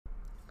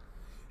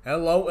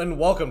Hello and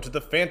welcome to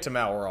the Phantom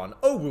Hour on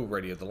Owu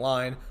Radio The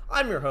Line.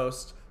 I'm your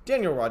host,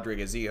 Daniel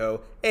Rodriguez-Iho,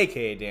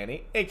 aka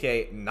Danny,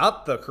 aka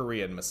not the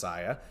Korean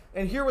Messiah.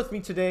 And here with me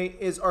today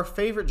is our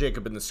favorite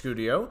Jacob in the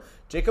studio,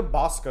 Jacob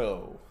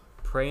Bosco.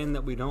 Praying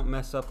that we don't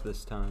mess up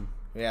this time.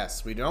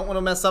 Yes, we don't want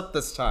to mess up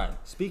this time.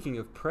 Speaking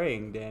of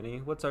praying,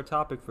 Danny, what's our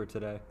topic for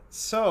today?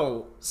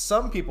 So,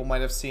 some people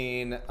might have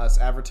seen us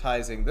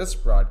advertising this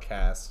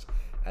broadcast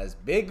as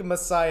Big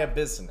Messiah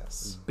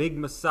Business. Big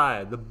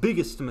Messiah, the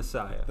biggest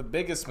Messiah. The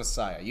biggest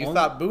Messiah. You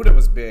thought Buddha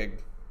was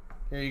big.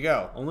 Here you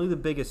go. Only the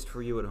biggest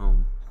for you at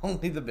home.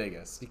 Only the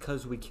biggest.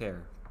 Because we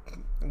care.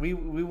 We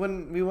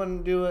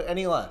wouldn't do it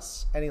any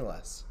less.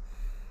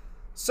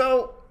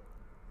 So,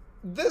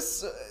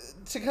 this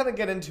to kind of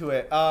get into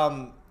it,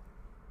 I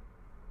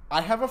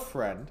have a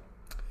friend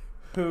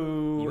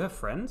who... You have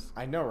friends?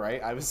 I know,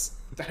 right? I was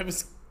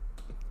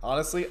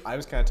honestly, I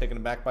was kind of taken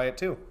aback by it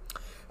too.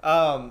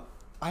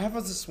 I have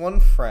this one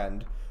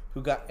friend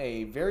who got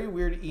a very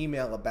weird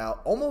email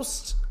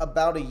almost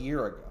about a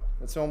year ago.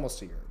 It's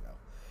almost a year ago.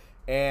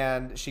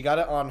 And she got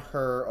it on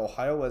her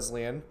Ohio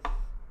Wesleyan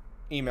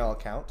email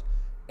account.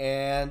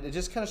 And it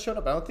just kind of showed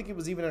up. I don't think it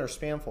was even in her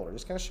spam folder. It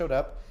just kind of showed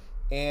up.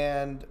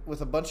 And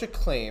with a bunch of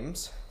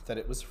claims that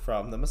it was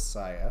from the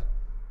Messiah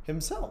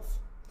himself.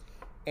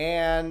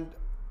 And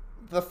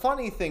the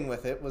funny thing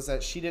with it was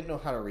that she didn't know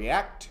how to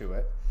react to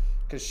it.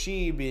 Because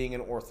she, being an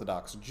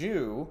Orthodox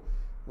Jew,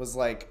 was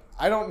like,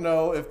 I don't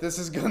know if this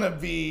is going to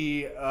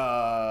be,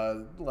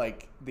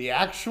 like, the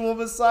actual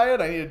Messiah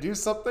and I need to do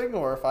something,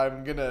 or if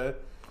I'm going to,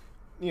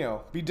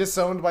 be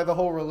disowned by the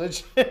whole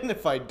religion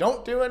if I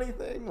don't do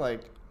anything.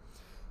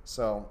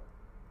 So,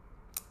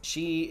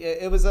 she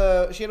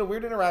had a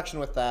weird interaction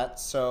with that,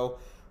 so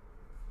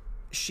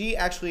she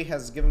actually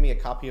has given me a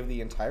copy of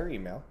the entire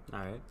email. All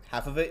right.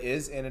 Half of it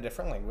is in a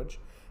different language,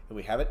 and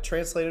we have it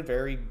translated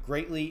very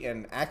greatly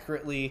and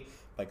accurately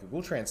by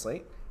Google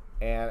Translate.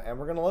 And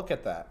we're going to look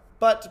at that.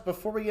 But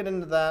before we get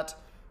into that,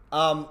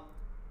 I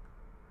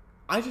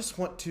just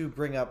want to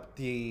bring up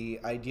the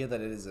idea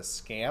that it is a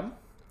scam.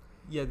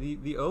 Yeah, the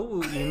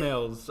OWU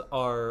emails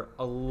are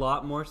a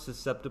lot more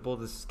susceptible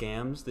to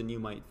scams than you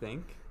might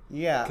think.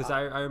 Yeah. Because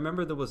I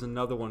remember there was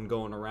another one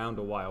going around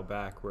a while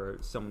back where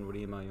someone would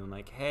email you and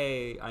like,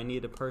 hey, I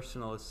need a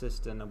personal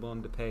assistant. I'm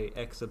willing to pay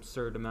X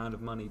absurd amount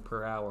of money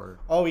per hour.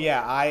 Oh,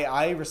 yeah.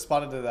 I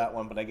responded to that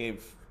one, but I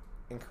gave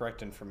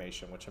incorrect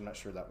information, which I'm not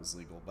sure that was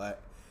legal,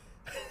 but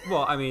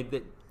well, I mean,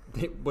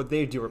 what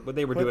they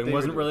were doing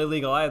wasn't really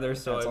legal either.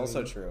 So that's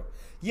also true.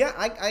 Yeah,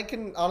 I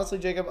can honestly,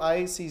 Jacob,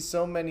 I see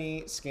so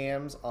many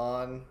scams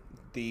on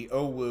the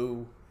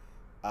OWU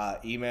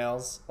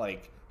emails.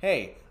 Like,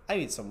 hey, I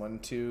need someone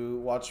to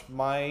watch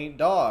my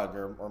dog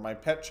or my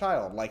pet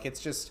child. Like,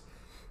 it's just.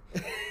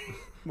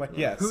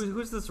 Yes.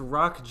 Who's this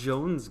Rock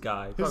Jones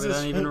guy? Probably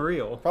not even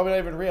real. Probably not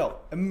even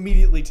real.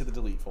 Immediately to the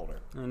delete folder.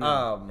 I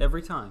know.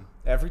 Every time.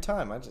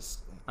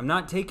 I'm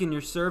not taking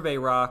your survey,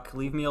 Rock.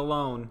 Leave me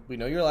alone. We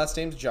know your last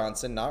name's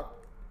Johnson, not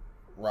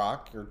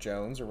Rock or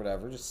Jones or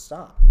whatever. Just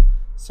stop.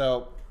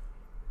 So,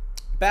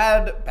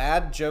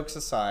 bad jokes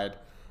aside,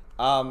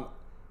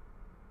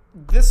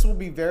 this will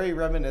be very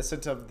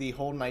reminiscent of the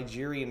whole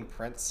Nigerian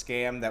prince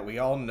scam that we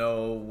all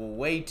know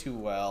way too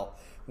well,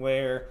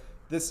 where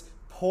this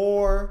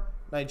poor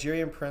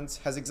Nigerian prince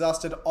has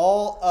exhausted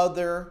all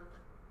other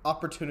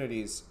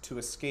opportunities to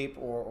escape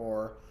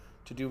or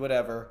to do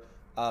whatever,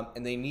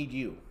 and they need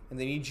you. And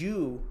they need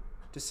you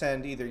to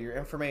send either your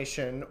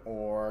information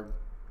or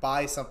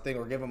buy something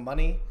or give them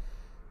money.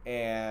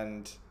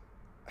 And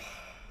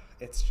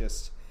it's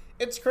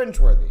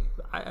cringeworthy.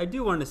 I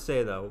do want to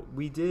say, though,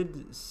 we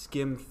did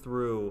skim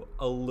through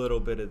a little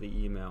bit of the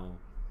email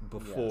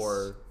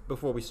before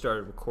we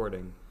started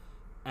recording.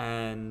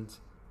 And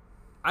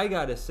I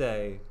got to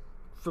say,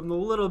 from the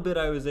little bit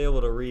I was able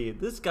to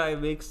read, this guy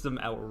makes some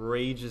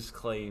outrageous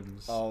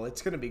claims. Oh,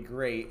 it's going to be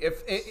great.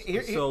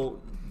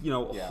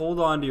 Hold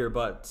on to your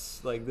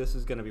butts. Like, this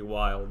is going to be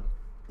wild.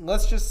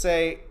 Let's just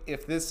say,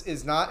 if this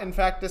is not, in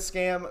fact, a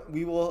scam,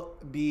 we will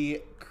be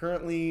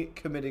currently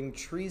committing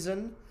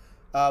treason,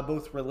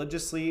 both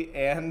religiously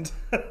and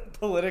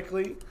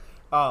politically.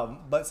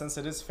 But since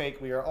it is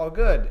fake, we are all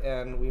good,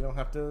 and we don't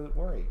have to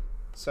worry.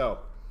 So,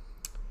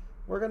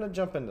 we're going to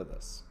jump into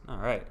this. All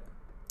right.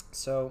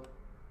 So,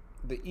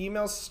 the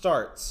email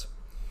starts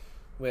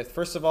with,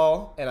 first of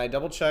all, and I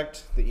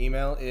double-checked, the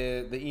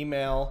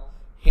email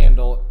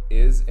handle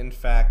is, in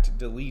fact,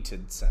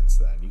 deleted since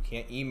then. You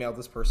can't email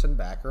this person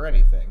back or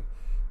anything.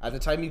 At the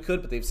time you could,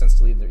 but they've since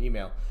deleted their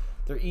email.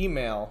 Their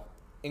email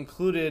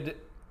included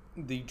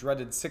the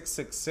dreaded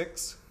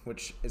 666,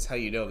 which is how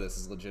you know this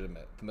is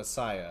legitimate. The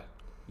Messiah.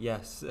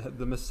 Yes,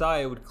 the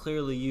Messiah would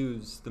clearly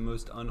use the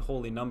most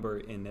unholy number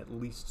in at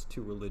least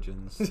 2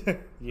 religions.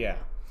 Yeah.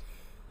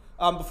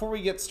 Before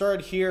we get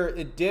started here,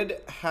 it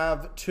did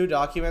have 2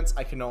 documents.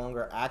 I can no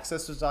longer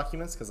access those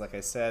documents because, like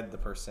I said, the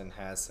person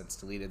has since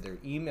deleted their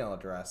email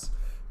address.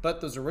 But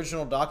those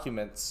original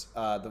documents,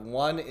 the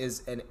one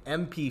is an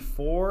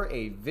MP4,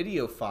 a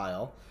video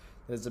file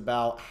that is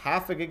about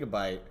half a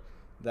gigabyte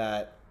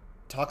that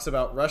talks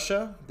about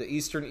Russia, the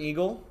Eastern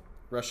Eagle.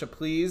 Russia,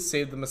 please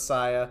save the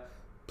Messiah.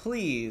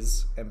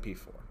 Please,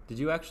 MP4. Did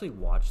you actually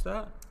watch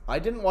that? I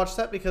didn't watch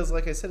that because,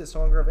 like I said, it's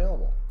no longer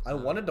available. I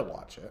wanted to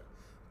watch it,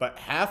 but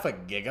half a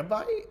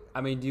gigabyte?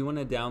 I mean, do you want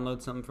to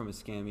download something from a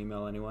scam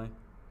email anyway?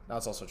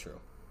 That's also true.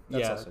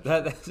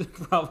 That's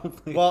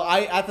probably. Well,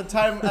 at the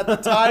time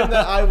that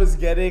I was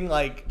getting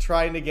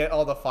trying to get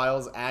all the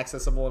files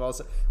accessible and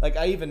also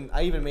I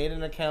even made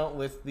an account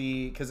with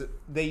because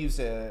they use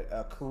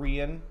a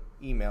Korean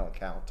email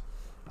account,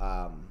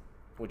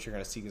 which you're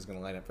gonna see is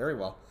gonna line up very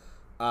well,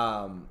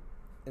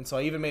 and so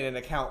I even made an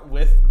account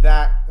with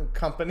that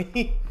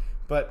company,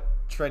 but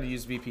tried to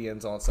use VPNs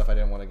and all that stuff. I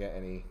didn't want to get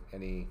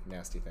any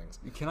nasty things.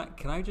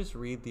 Can I just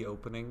read the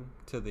opening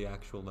to the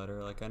actual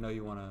letter? I know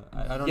you want to.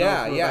 I don't know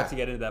if we're about to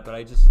get into that, but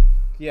I just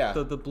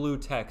the blue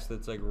text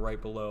that's right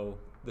below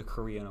the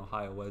Korean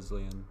Ohio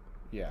Wesleyan.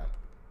 Yeah.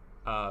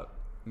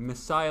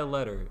 Messiah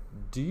letter.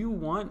 Do you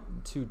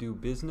want to do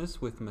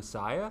business with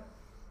Messiah?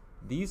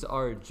 These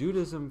are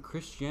Judaism,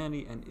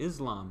 Christianity, and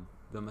Islam.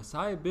 The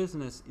Messiah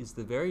business is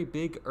the very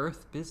big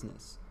earth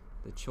business.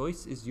 The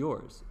choice is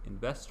yours.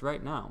 Invest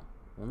right now.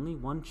 Only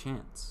one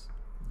chance.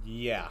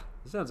 Yeah.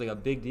 This sounds like a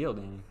big deal,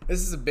 Danny.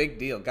 This is a big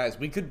deal. Guys,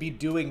 we could be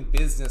doing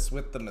business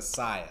with the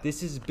Messiah.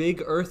 This is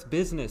big earth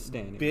business,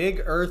 Danny.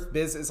 Big earth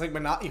business. It's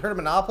like, you heard of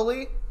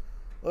Monopoly?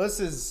 Well, this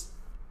is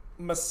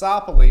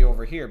Massopoly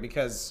over here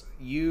because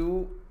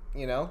you're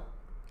going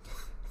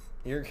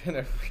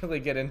to really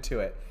get into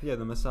it. Yeah,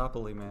 the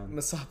Massopoly man.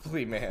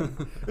 Massopoly man.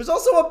 There's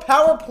also a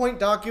PowerPoint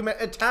document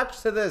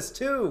attached to this,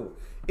 too.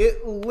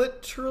 It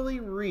literally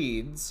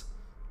reads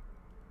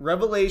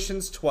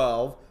Revelations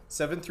 12,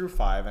 7 through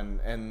 5,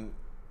 and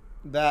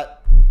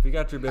that... If you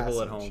got your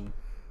Bible at home.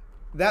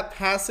 That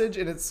passage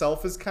in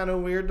itself is kind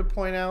of weird to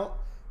point out.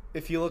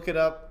 If you look it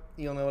up,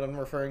 you'll know what I'm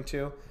referring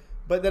to.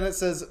 But then it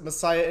says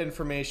Messiah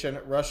information,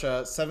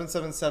 Russia,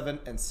 777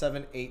 and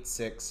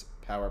 786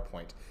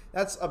 PowerPoint.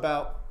 That's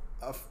about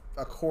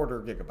a quarter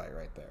gigabyte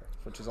right there,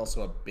 which is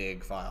also a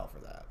big file for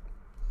that.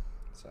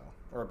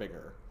 Or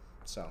bigger.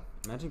 So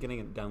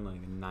imagine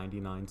downloading a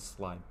 99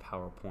 slide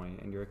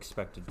PowerPoint and you're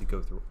expected to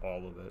go through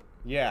all of it.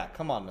 Yeah,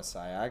 come on,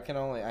 Messiah.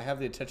 I have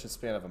the attention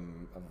span of a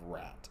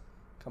rat.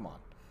 Come on.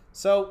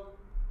 So,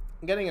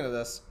 getting into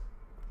this,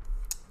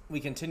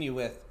 we continue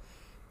with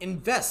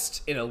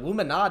invest in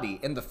Illuminati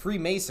and the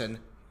Freemason,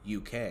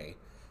 UK.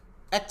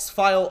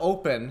 X-File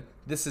open.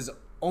 This is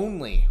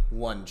only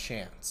one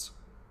chance.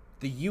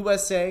 The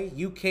USA,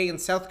 UK, and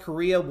South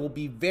Korea will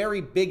be very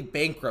big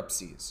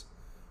bankruptcies.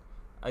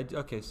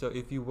 Okay, so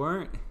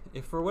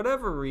if for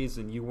whatever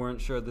reason you weren't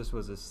sure this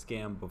was a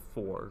scam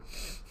before,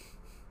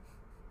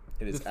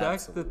 it is the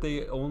fact that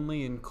they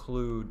only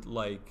include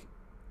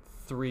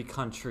 3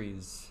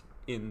 countries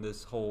in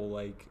this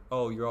whole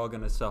you're all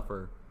gonna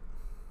suffer,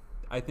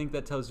 I think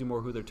that tells you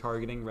more who they're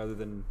targeting rather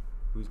than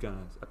who's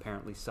gonna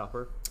apparently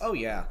suffer. Oh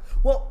yeah,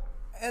 well,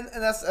 and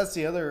that's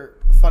the other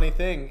funny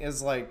thing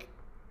is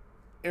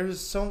there's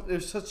so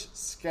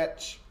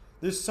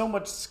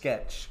much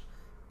sketch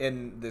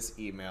in this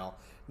email.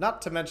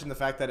 Not to mention the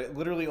fact that it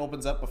literally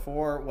opens up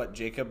before what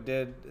Jacob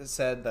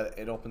said that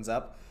it opens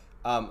up.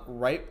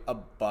 Right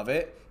above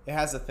it, it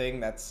has a thing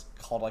that's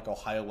called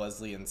Ohio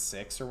Wesleyan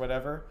 6 or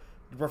whatever,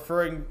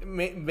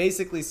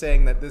 basically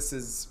saying that this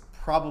is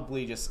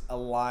probably just a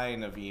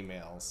line of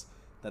emails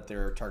that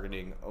they're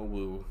targeting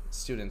OWU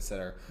students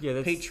that are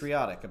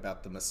patriotic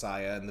about the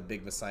Messiah and the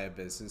big Messiah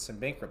business and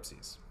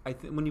bankruptcies.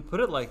 When you put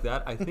it like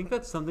that, I think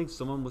that's something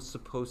someone was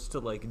supposed to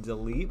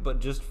delete but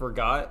just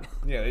forgot.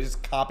 Yeah, they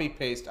just copy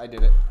paste. I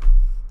did it.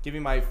 Give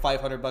me my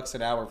 $500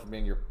 an hour for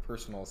being your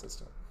personal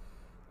assistant.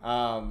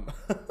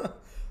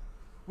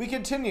 We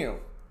continue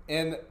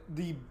in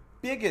the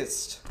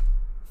biggest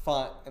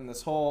font in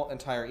this whole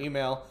entire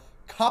email: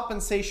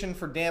 compensation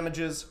for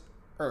damages,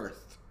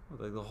 Earth.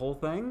 The whole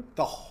thing?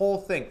 The whole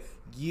thing.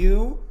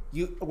 You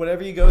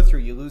whatever you go through,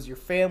 you lose your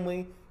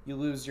family, you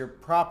lose your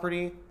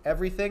property,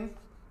 everything.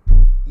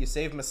 You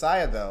save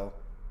Messiah though.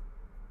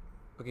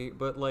 Okay,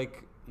 but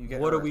you get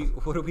what are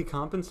we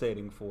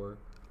compensating for?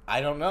 I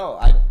don't know.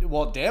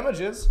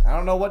 Damages. I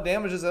don't know what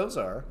damages those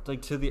are.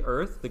 To the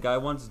Earth, the guy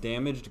wants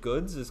damaged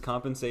goods as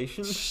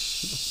compensation.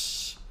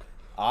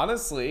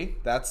 Honestly,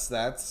 that's.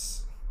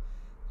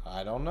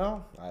 I don't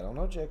know. I don't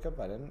know, Jacob.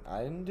 I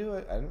didn't do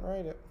it. I didn't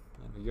write it.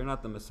 You're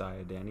not the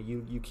Messiah, Danny.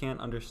 You can't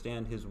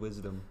understand his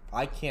wisdom.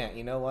 I can't.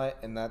 You know what?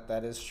 And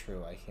that is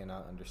true. I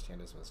cannot understand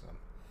his wisdom.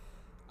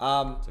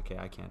 It's okay.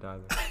 I can't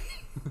either.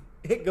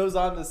 It goes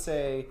on to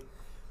say,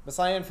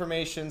 Messiah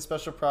information,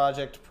 special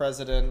project,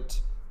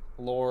 president,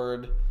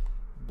 Lord,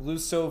 Blue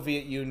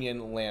Soviet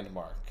Union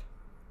landmark.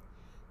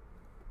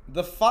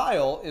 The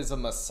file is a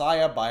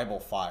Messiah Bible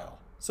file,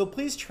 so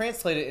please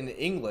translate it into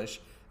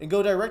English and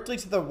go directly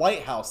to the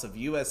White House of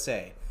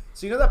USA.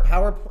 So you know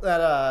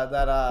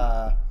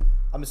that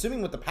I'm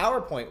assuming what the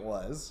PowerPoint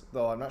was,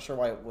 though I'm not sure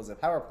why it was a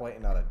PowerPoint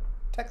and not a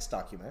text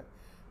document,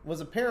 was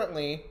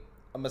apparently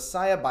a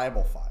Messiah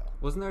Bible file.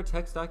 Wasn't there a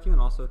text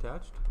document also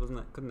attached?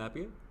 Couldn't that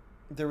be it?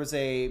 There's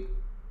a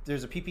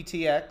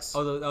PPTX.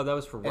 Oh, that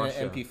was for Russia.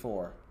 And an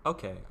MP4.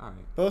 Okay, all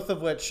right. Both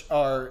of which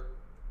are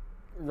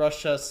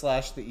Russia /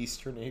 the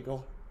Eastern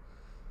Eagle.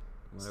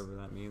 Whatever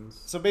that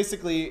means. So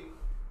basically,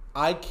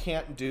 I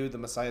can't do the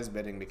Messiah's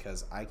bidding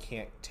because I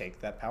can't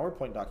take that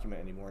PowerPoint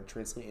document anymore and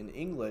translate it in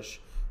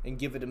English and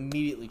give it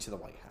immediately to the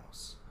White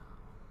House.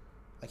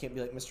 I can't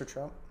be like, Mr.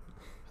 Trump,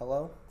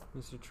 hello?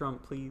 Mr.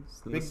 Trump,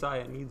 please. The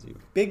Messiah needs you.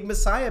 Big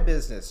Messiah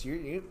business.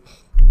 You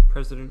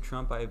President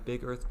Trump, I have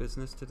big Earth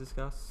business to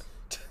discuss.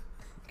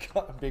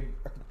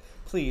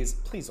 Please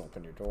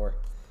open your door.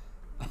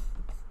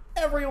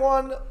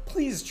 Everyone,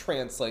 please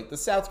translate the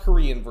South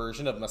Korean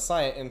version of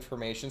Messiah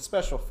Information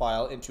Special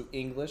File into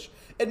English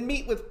and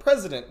meet with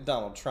President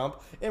Donald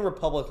Trump and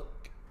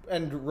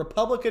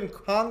Republican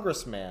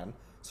Congressman,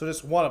 so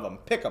just one of them,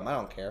 pick them, I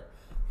don't care,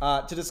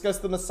 to discuss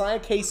the Messiah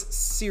case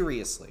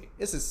seriously.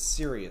 This is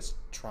serious,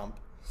 Trump.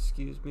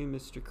 Excuse me,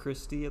 Mr.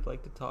 Christie, I'd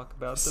like to talk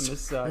about the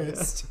Messiah.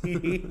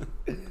 Christie.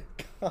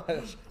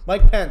 Gosh.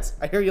 Mike Pence,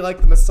 I hear you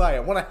like the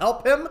Messiah. Want to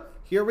help him?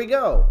 Here we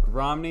go.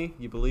 Romney,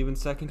 you believe in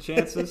second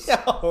chances?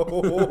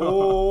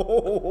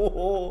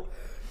 Oh,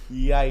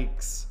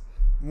 yikes.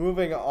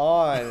 Moving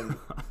on.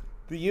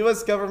 The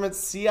U.S. government's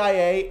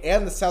CIA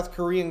and the South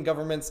Korean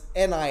government's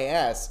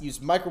NIS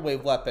used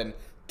microwave weapon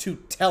to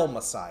tell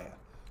Messiah.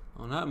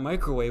 Oh, not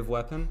microwave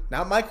weapon.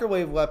 Not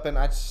microwave weapon.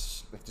 I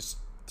just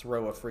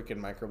throw a freaking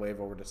microwave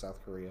over to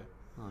South Korea.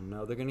 Oh,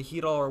 no. They're going to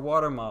heat all our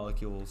water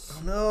molecules.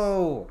 Oh,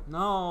 no.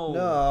 No.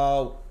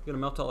 No. They're going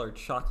to melt all our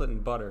chocolate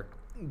and butter.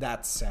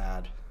 That's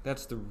sad.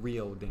 That's the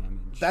real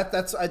damage.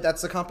 That's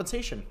the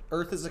compensation.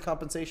 Earth is a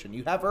compensation.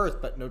 You have Earth,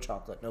 but no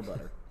chocolate, no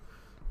butter.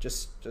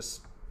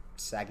 just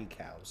saggy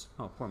cows.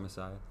 Oh, poor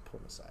Messiah.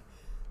 Poor Messiah.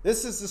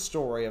 This is the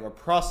story of a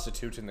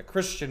prostitute in the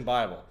Christian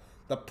Bible.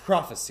 The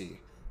prophecy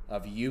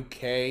of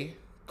UK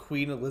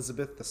Queen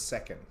Elizabeth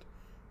II.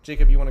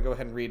 Jacob, you want to go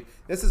ahead and read?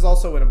 This is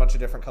also in a bunch of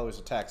different colors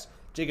of text.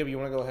 Jacob, you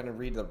want to go ahead and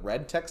read the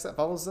red text that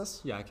follows this?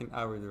 Yeah,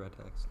 I'll read the red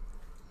text.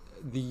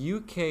 The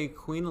UK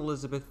Queen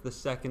Elizabeth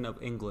II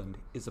of England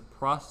is a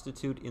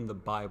prostitute in the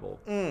Bible.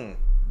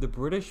 The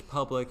British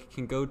public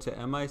can go to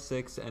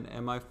MI6 and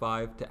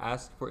MI5 to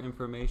ask for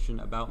information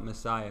about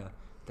Messiah.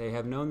 They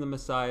have known the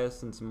Messiah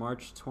since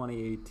March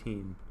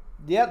 2018.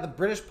 Yeah, the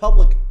British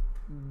public,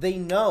 they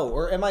know,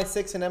 or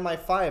MI6 and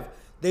MI5,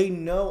 they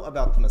know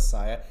about the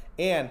Messiah.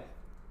 And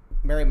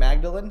Mary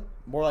Magdalene,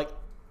 more like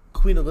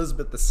Queen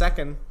Elizabeth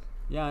II.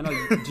 Yeah, I know.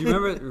 Do you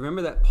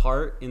remember that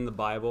part in the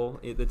Bible?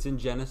 It's in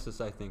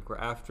Genesis, I think, where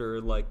after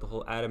like the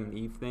whole Adam and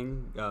Eve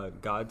thing,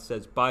 God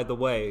says, "By the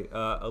way,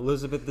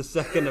 Elizabeth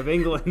II of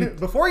England."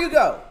 Before you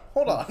go,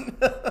 hold on.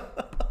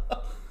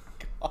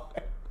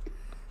 God.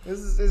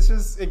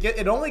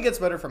 It only gets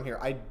better from here.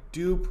 I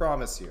do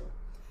promise you.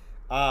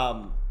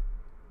 Now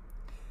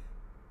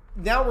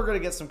we're going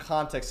to get some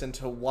context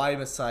into why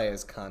Messiah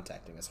is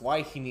contacting us,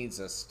 why he needs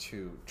us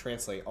to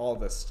translate all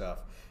this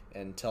stuff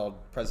and tell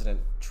President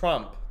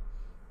Trump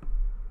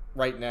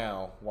right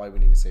now why we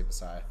need to save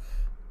Messiah.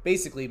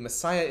 Basically,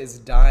 Messiah is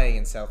dying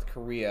in South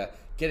Korea,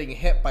 getting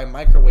hit by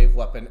microwave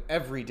weapon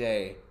every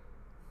day.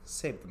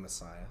 Save the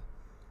Messiah.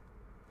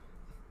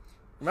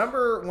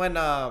 Remember when,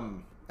 I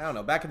don't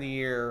know, back in the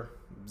year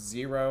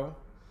 0,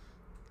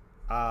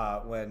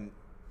 when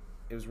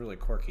it was really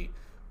quirky,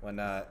 when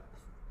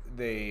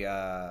they,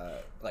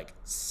 like,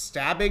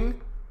 stabbing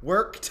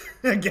worked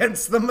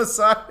against the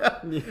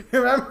Messiah?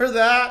 Remember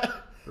that?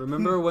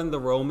 Remember when the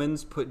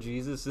Romans put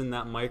Jesus in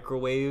that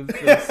microwave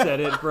and set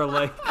it for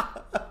like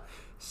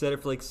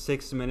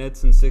 6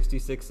 minutes and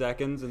 66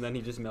 seconds, and then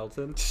he just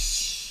melted?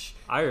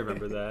 I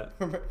remember that.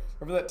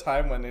 Remember that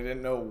time when they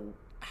didn't know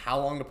how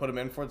long to put him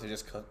in for? They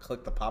just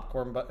click the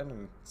popcorn button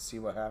and see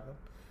what happened?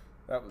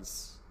 That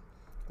was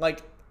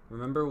like...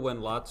 Remember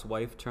when Lot's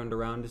wife turned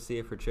around to see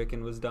if her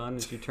chicken was done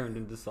and she turned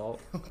into salt?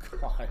 Oh,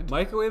 God.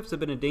 Microwaves have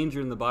been a danger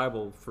in the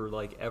Bible for,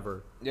 like,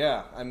 ever.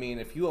 Yeah, I mean,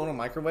 if you own a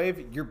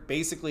microwave, you're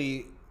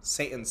basically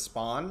Satan's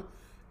spawn,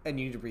 and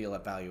you need to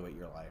reevaluate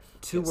your life.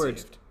 Two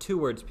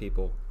words,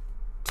 people.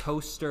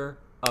 Toaster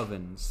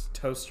ovens.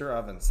 Toaster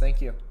ovens,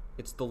 thank you.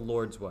 It's the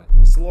Lord's way.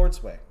 It's the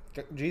Lord's way.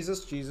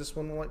 Jesus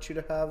wouldn't want you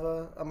to have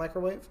a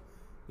microwave.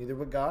 Neither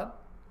would God.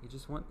 You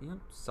just want,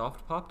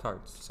 soft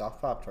Pop-Tarts.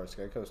 Soft Pop-Tarts.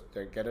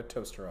 Get a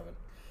toaster oven.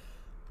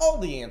 All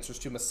the answers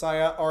to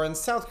Messiah are in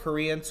South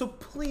Korean, so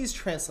please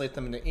translate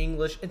them into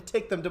English and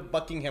take them to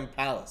Buckingham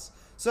Palace.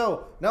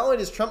 So, not only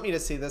does Trump need to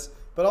see this,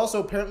 but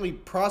also apparently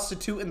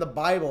prostitute in the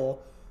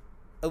Bible,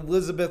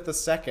 Elizabeth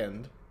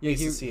II,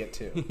 needs to see it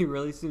too. He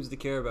really seems to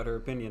care about her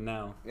opinion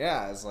now.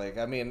 Yeah, it's like,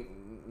 I mean,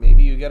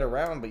 maybe you get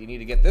around, but you need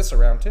to get this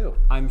around too.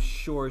 I'm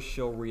sure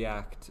she'll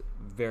react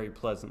very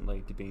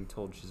pleasantly to being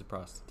told she's a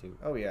prostitute.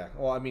 Oh, yeah.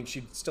 Well, I mean,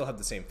 she'd still have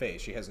the same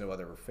face. She has no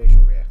other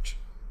facial reaction.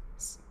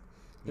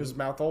 There's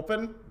mouth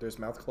open, there's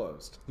mouth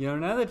closed.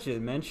 Now that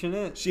you mention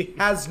it... She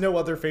has no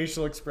other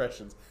facial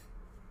expressions.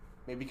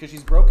 Maybe because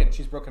she's broken.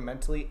 She's broken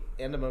mentally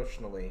and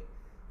emotionally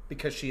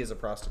because she is a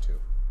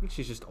prostitute. I think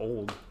she's just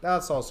old.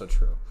 That's also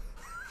true.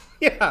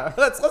 Yeah,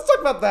 let's talk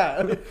about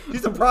that.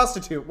 She's a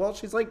prostitute. Well,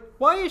 she's like...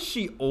 Why is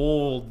she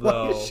old,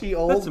 though? Why is she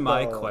old, That's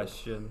my though?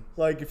 question.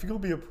 Like, if you're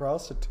going to be a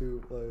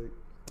prostitute, like...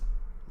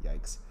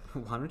 Yikes.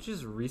 Why don't you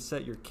just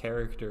reset your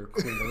character,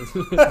 Queen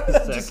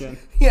Elizabeth II?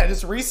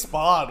 Just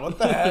respawn. What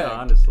the heck? Yeah,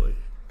 honestly.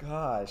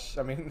 Gosh,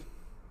 I mean,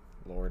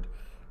 Lord.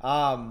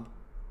 Then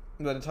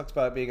it talks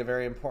about it being a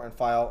very important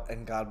file,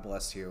 and God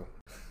bless you.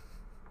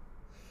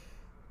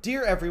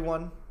 Dear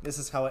everyone, this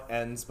is how it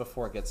ends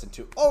before it gets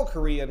into all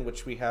Korean,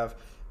 which we have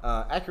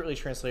accurately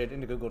translated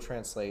into Google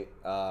Translate.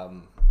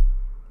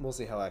 We'll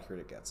see how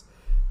accurate it gets.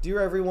 Dear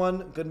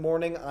everyone, good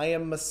morning. I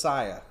am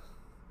Messiah.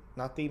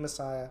 Not the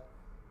Messiah.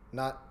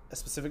 Not a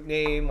specific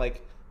name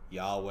like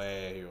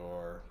Yahweh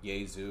or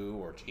Yezu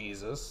or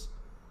Jesus.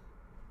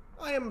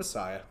 I am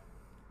Messiah.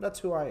 That's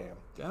who I am.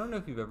 I don't know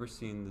if you've ever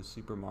seen the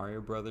Super Mario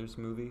Brothers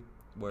movie,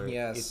 where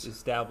Yes. it's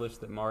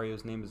established that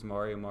Mario's name is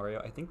Mario.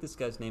 I think this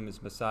guy's name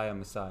is Messiah.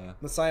 Messiah.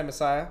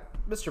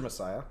 Mr.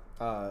 Messiah.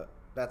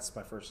 That's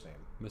my first name.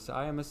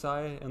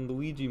 Messiah, and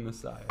Luigi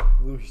Messiah.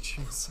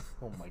 Luigi Messiah.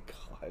 Oh my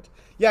god.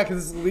 Yeah,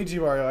 because it's Luigi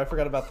Mario. I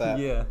forgot about that.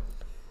 Yeah.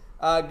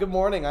 Good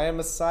morning. I am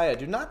Messiah.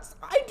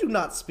 I do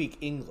not speak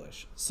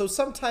English, so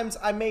sometimes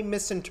I may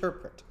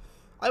misinterpret.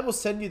 I will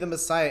send you the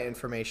Messiah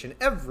information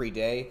every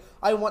day.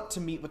 I want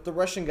to meet with the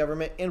Russian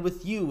government and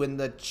with you in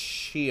the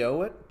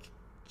Cheonan.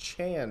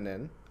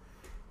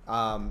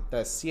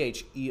 That's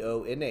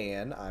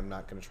Cheonan. I'm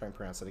not going to try and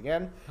pronounce it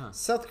again.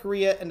 South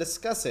Korea, and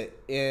discuss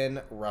it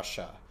in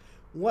Russia.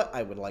 What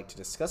I would like to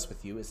discuss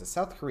with you is the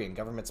South Korean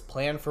government's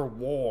plan for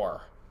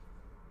war.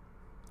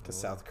 Because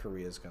South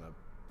Korea is going to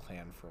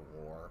plan for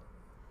war.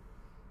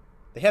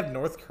 They have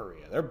North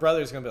Korea. Their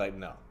brother's going to be like,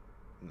 no,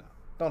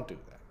 don't do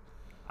that.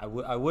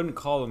 I wouldn't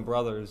call them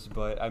brothers,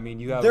 but I mean,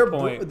 you have They're a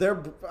point.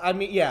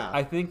 Yeah.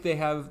 I think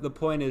the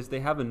point is they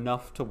have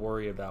enough to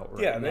worry about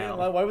right now.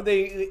 Why would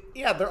they?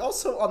 Yeah, they're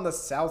also on the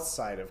south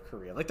side of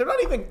Korea. Like, they're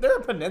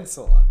a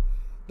peninsula.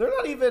 They're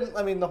not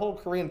even, the whole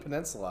Korean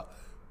peninsula.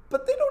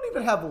 But they don't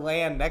even have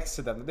land next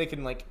to them that they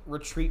can,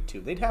 retreat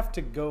to. They'd have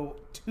to go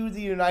to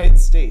the United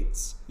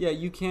States. Yeah,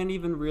 you can't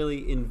even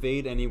really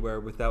invade anywhere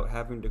without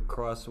having to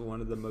cross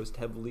one of the most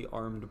heavily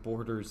armed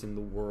borders in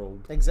the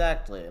world.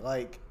 Exactly.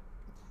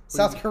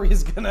 South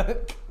Korea's gonna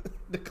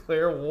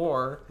declare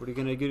war. What are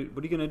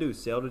you gonna do?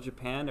 Sail to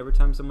Japan? Every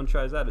time someone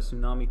tries that, a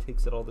tsunami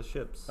takes out all the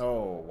ships.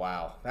 Oh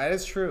wow, that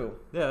is true.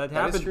 Yeah, that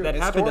happened. That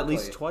happened at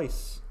least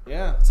twice.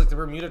 Yeah, it's like the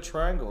Bermuda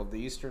Triangle of the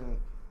eastern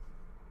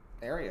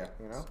area.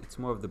 It's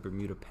more of the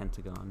Bermuda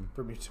Pentagon.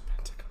 Bermuda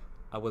Pentagon.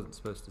 I wasn't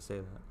supposed to say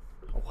that.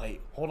 Oh wait,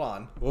 hold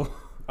on. Well,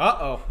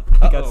 I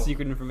got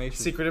secret information.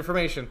 Secret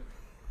information.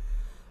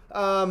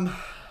 What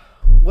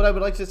I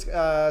would like to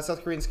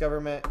South Korean's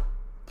government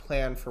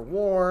plan for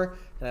war,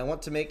 and I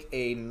want to make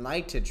a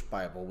knightage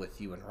Bible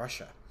with you in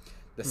Russia.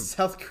 The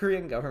South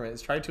Korean government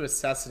is trying to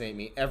assassinate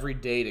me every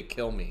day to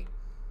kill me.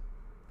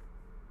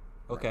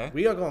 Okay.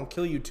 We are going to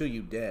kill you till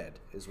you dead,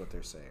 is what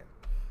they're saying.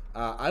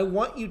 I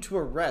want you to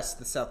arrest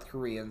the South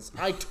Koreans.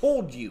 I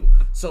told you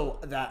so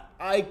that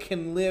I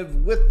can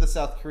live with the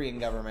South Korean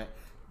government.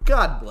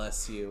 God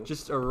bless you.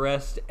 Just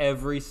arrest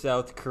every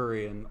South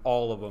Korean,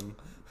 all of them.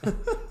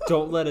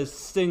 Don't let a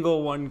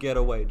single one get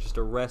away. Just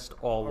arrest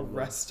all of them.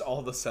 Arrest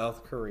all the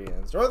South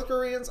Koreans. North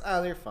Koreans,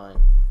 they're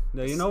fine.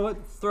 No, you know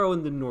what? Throw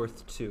in the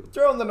North too.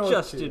 Throw in the North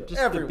just too. Just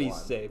Everyone. to be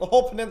safe. The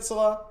whole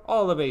peninsula.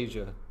 All of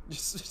Asia.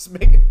 Just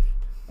make it.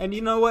 And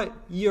you know what?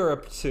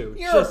 Europe too.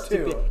 Europe just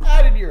too. To be,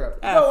 Added Europe.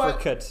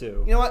 Africa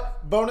too. You know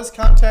what? Bonus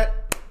content.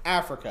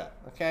 Africa.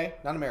 Okay,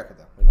 not America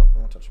though. We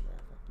don't touch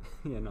America.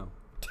 Yeah, no.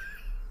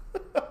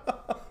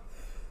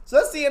 So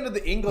that's the end of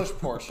the English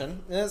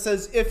portion, and it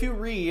says, if you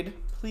read,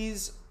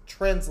 please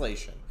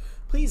translation.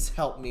 Please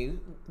help me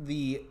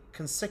the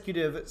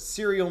consecutive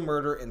serial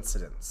murder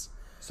incidents.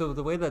 So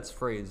the way that's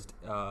phrased,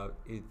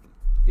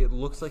 it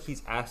looks like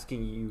he's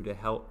asking you to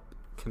help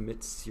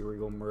commit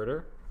serial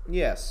murder.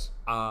 Yes.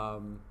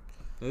 Now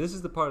this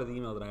is the part of the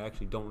email that I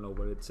actually don't know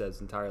what it says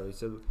entirely.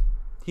 So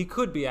he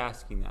could be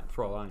asking that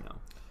for all I know.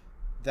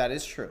 That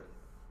is true.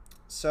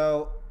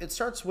 So it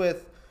starts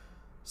with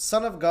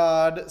Son of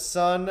God,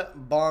 Son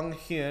Bong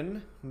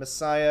Hyun,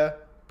 Messiah,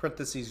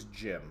 parentheses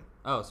Jim.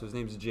 Oh, so his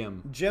name's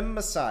Jim. Jim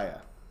Messiah.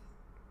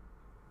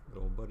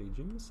 Good old buddy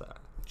Jim Messiah.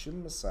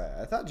 Jim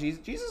Messiah. I thought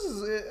Jesus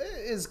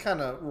is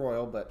kind of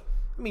royal, but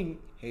I mean,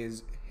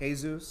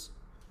 Jesus.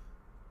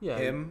 Yeah.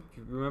 Him.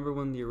 You remember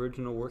when the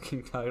original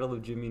working title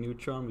of Jimmy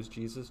Neutron was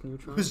Jesus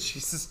Neutron? It was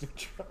Jesus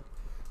Neutron.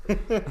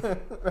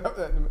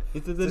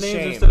 The names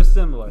shame. are so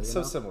similar.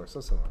 So similar.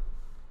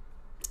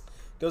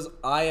 Goes,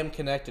 I am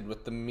connected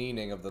with the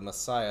meaning of the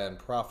Messiah and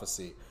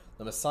prophecy.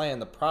 The Messiah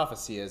and the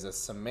prophecy is a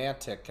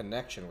semantic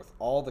connection with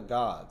all the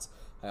gods.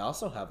 I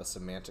also have a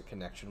semantic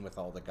connection with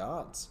all the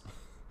gods.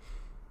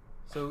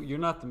 So you're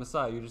not the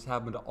Messiah. You just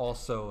happen to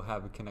also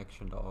have a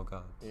connection to all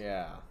gods.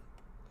 Yeah.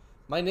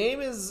 My name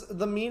is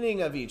the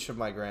meaning of each of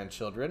my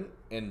grandchildren.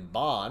 In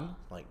Bon,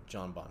 like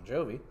John Bon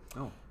Jovi,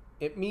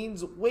 it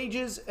means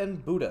wages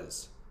and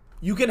Buddhas.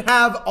 You can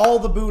have all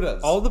the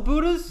Buddhas. All the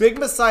Buddhas? Big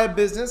Messiah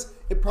business.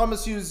 It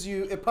promises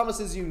you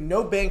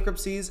no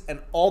bankruptcies and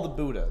all the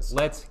Buddhas.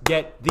 Let's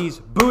get these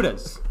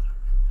Buddhas.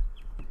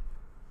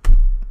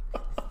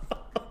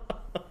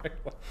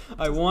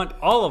 I want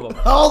all of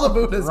them. All the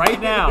Buddhas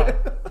right now.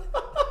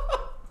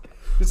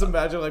 Just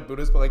imagine like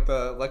Buddhists, but like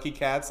the lucky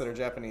cats that are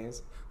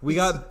Japanese. We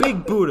got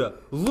big Buddha,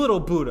 little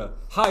Buddha,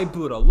 high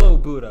Buddha, low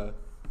Buddha.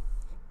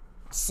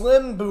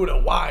 Slim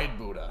Buddha, wide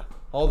Buddha.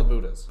 All the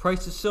Buddhas.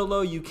 Price is so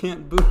low you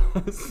can't boot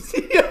us.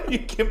 You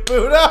can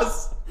boot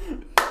us.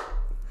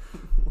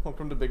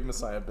 Welcome to Big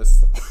Messiah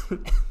business.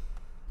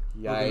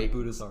 Yikes.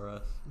 Buddhas are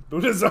us.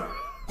 Buddhas are.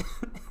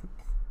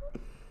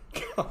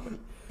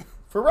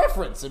 For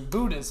reference, in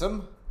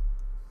Buddhism,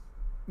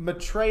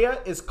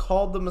 Maitreya is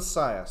called the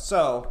Messiah.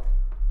 So,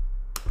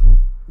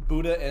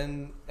 Buddha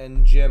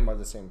and Jim are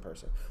the same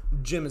person.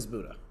 Jim is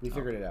Buddha. We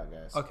figured it out,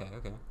 guys. Okay.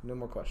 No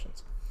more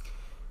questions.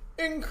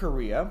 In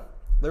Korea,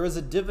 there is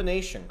a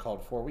divination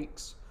called 4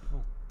 weeks.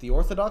 The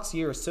Orthodox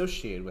year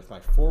associated with my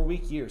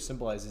 4-week year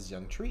symbolizes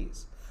young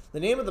trees. The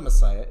name of the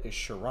Messiah is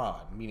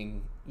Sharad,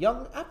 meaning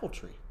young apple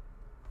tree.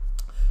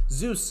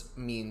 Zeus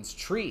means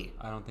tree.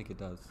 I don't think it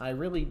does. I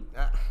really...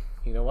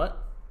 you know what?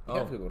 I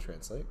have Google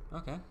Translate.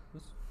 Okay.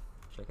 Let's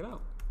check it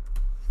out.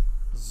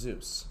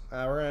 Zeus.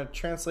 We're going to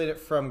translate it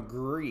from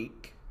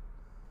Greek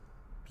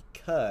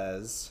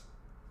because...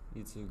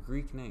 It's a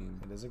Greek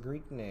name. It is a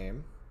Greek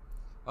name.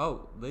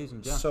 Oh, ladies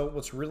and gentlemen. So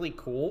what's really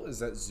cool is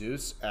that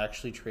Zeus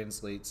actually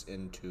translates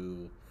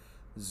into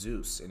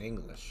Zeus in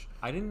English.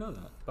 I didn't know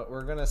that. But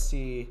we're going to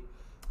see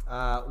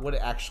what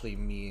it actually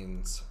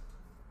means.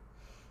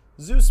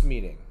 Zeus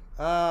meaning.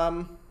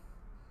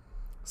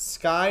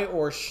 Sky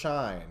or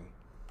shine.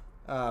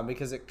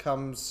 Because it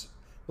comes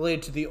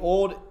related to the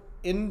old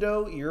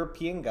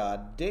Indo-European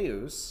god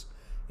Deus.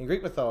 In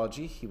Greek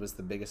mythology, he was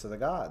the biggest of the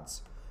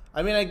gods.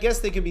 I mean, I guess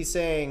they could be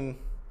saying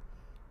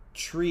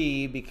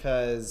tree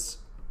because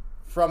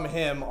from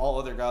him all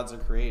other gods are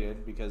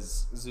created,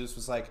 because Zeus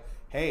was like,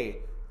 hey,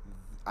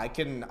 I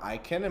can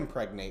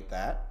impregnate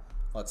that.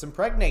 Let's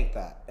impregnate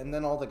that. And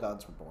then all the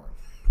gods were born.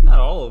 Not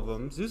all of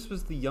them. Zeus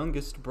was the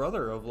youngest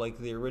brother of like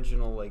the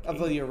original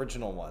of the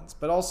original ones,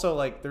 but also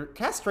like there are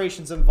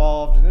castrations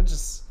involved, and it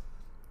just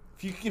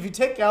if you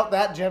take out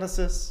that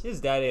Genesis, his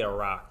dad ate a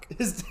rock.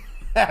 His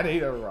dad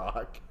ate a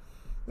rock.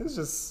 It's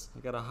just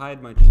I gotta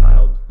hide my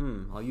child.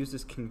 I'll use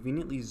this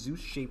conveniently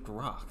Zeus-shaped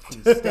rock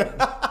instead.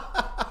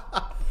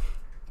 God.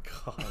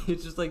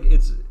 It's just like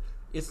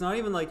it's not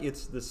even like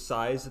it's the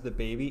size of the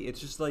baby. It's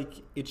just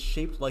like it's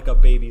shaped like a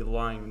baby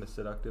lying in a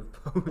seductive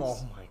pose.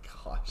 Oh my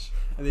gosh.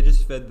 And they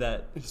just fed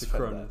that to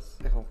Cronus.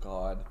 Oh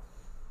God.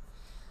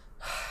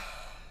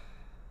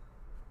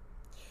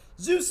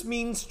 Zeus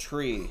means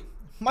tree.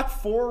 My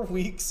 4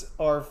 weeks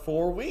are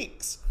 4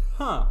 weeks.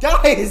 Huh.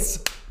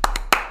 Guys!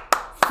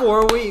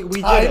 4 weeks. We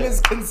did Time it.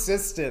 is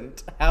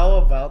consistent. How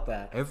about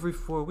that? Every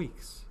 4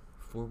 weeks.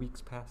 4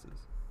 weeks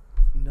passes.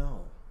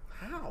 No.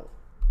 How?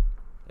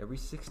 Every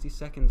 60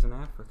 seconds in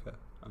Africa,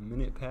 a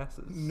minute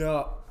passes.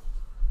 No.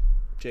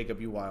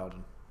 Jacob, you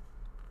wildin'.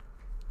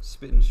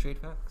 Spitting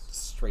straight facts.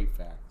 Straight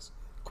facts.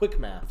 Quick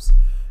maps.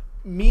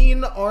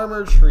 Mean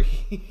armor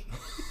tree.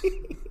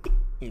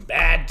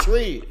 Bad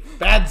tree.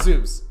 Bad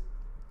Zeus.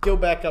 Go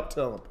back up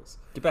to Olympus.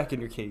 Get back in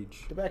your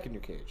cage. Get back in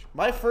your cage.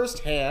 My first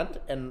hand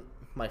and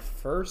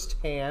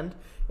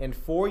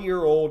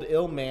 4-year-old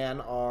ill man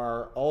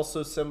are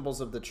also symbols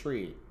of the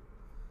tree.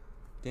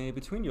 Danny,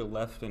 between your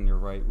left and your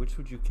right, which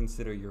would you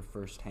consider your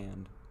first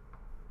hand?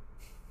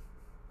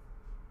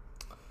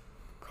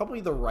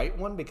 Probably the right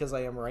one because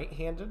I am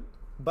right-handed,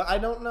 but I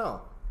don't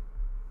know.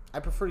 I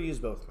prefer to use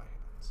both my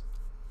hands.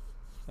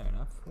 Fair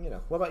enough. You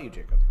know, what about you,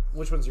 Jacob?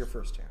 Which one's your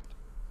first hand?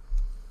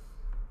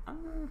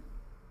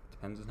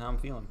 Depends on how I'm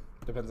feeling.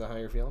 Depends on how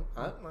you're feeling.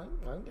 I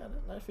get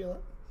it. I feel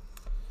it.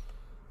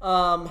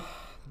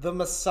 The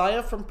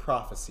Messiah from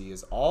prophecy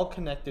is all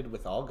connected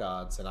with all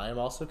gods, and I am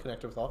also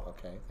connected with all...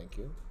 Okay, thank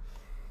you.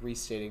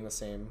 Restating the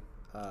same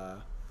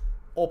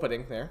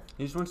opening there.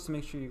 He just wants to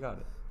make sure you got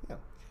it. Yeah.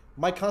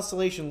 My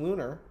constellation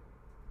lunar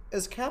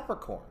is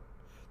Capricorn.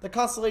 The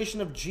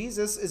constellation of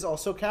Jesus is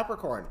also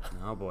Capricorn.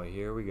 Oh boy,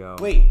 here we go.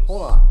 Wait,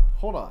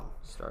 hold on.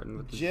 Starting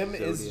with the Jim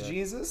Zodiac. is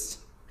Jesus?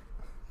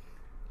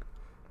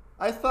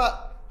 I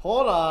thought...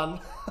 Hold on.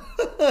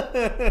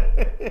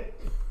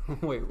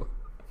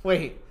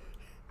 Wait.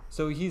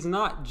 So he's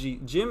not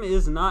Jim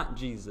is not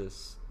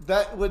Jesus.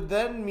 That would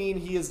then mean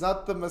he is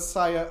not the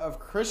Messiah of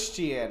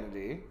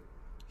Christianity.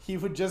 He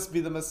would just be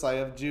the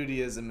Messiah of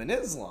Judaism and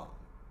Islam.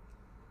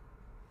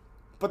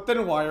 But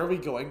then why are we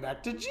going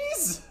back to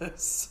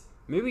Jesus?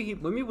 Maybe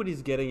what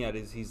he's getting at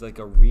is he's like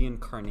a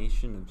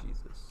reincarnation of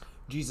Jesus.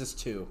 Jesus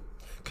 2.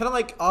 Kind of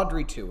like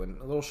Audrey 2 in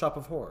A Little Shop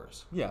of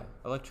Horrors. Yeah,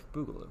 Electric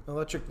Boogaloo.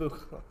 Electric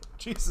Boogaloo.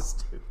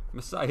 Jesus 2.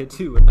 Messiah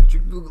 2,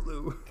 Electric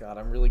Boogaloo. God,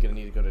 I'm really going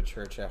to need to go to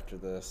church after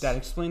this. That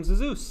explains the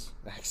Zeus.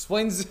 That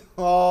explains...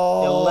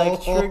 Oh,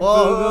 Electric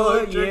Boogaloo,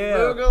 Electric yeah.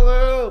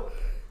 Boogaloo.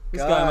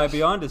 This guy might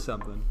be onto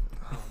something.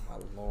 Oh,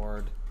 my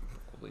Lord.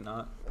 Probably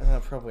not.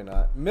 Probably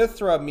not.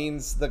 Mithra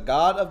means the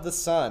god of the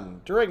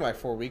sun. During my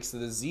 4 weeks, the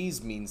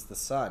disease means the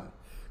sun.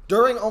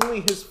 During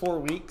only his 4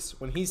 weeks,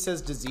 when he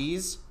says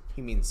disease,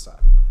 he means sun.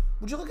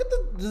 Would you look at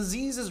the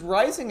disease is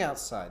rising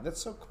outside?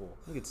 That's so cool.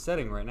 Look, it's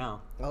setting right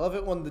now. I love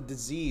it when the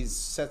disease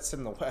sets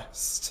in the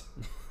west.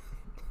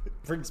 It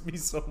brings me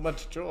so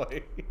much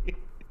joy.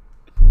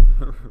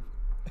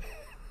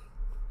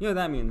 You know what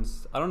that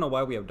means? I don't know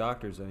why we have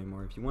doctors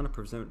anymore. If you want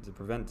to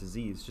prevent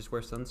disease, just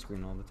wear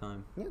sunscreen all the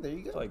time. Yeah, there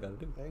you go. That's all you gotta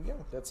do. There you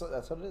go. That's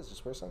what it is.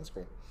 Just wear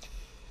sunscreen.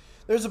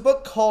 There's a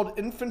book called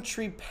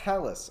Infantry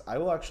Palace. I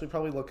will actually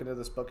probably look into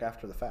this book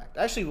after the fact.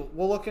 Actually,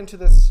 we'll look into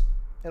this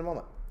in a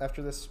moment,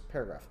 after this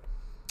paragraph.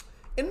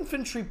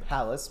 Infantry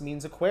Palace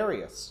means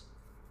Aquarius.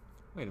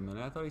 Wait a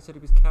minute. I thought he said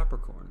he was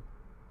Capricorn.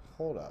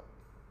 Hold up.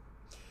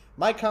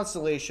 My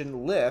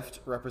constellation, Lift,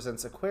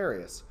 represents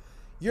Aquarius.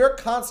 Your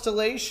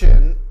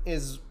constellation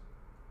is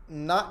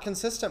not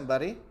consistent,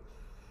 buddy.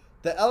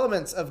 The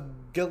elements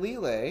of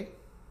Galilee.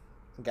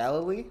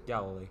 Galilee.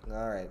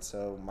 All right,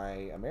 so my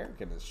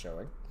American is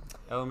showing.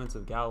 Elements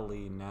of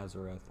Galilee,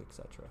 Nazareth,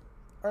 etc.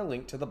 Are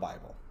linked to the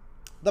Bible.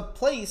 The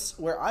place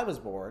where I was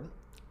born,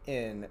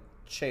 in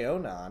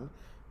Cheonan,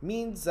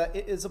 means that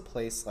it is a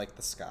place like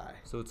the sky.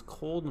 So it's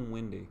cold and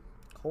windy.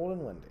 Cold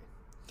and windy.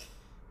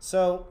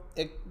 So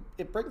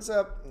it brings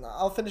up,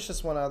 I'll finish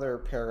this one other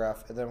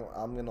paragraph, and then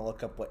I'm going to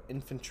look up what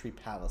Infantry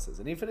Palace is,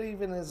 and if it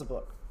even is a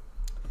book.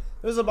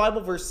 There's a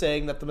Bible verse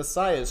saying that the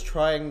Messiah is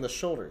tying the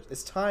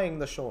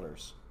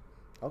shoulders.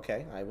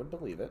 Okay, I would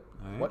believe it.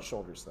 All right. What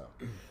shoulders,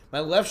 though? My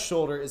left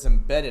shoulder is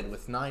embedded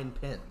with 9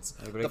 pins.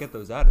 Everybody get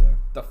those out of there.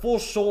 The full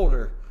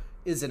shoulder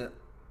is an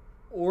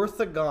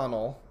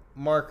orthogonal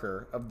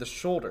marker of the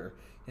shoulder.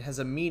 It has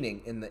a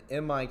meaning in the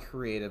MI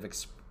Creative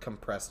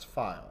compressed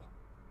file.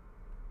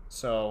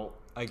 So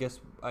I guess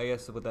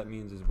what that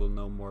means is we'll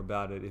know more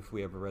about it if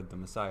we ever read the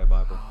Messiah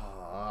Bible.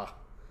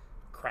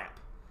 Crap.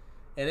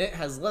 And it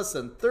has less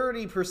than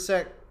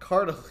 30%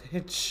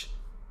 cartilage.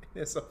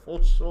 It's a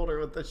full shoulder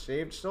with a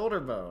shaved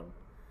shoulder bone.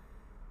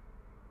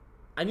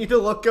 I need to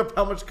look up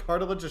how much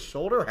cartilage a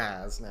shoulder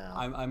has now.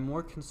 I'm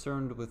more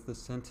concerned with the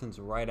sentence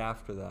right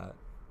after that.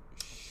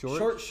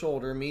 Short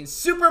shoulder means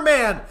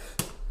Superman!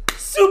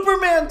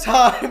 Superman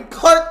time!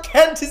 Clark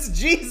Kent is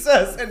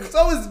Jesus, and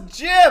so is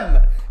Jim!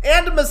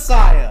 And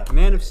Messiah!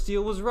 Man of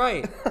Steel was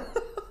right.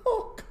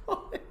 Oh,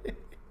 God.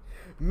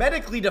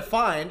 Medically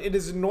defined, it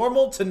is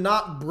normal to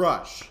not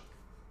brush.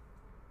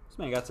 This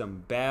man got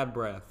some bad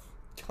breath.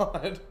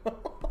 God.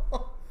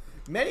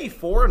 Many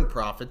foreign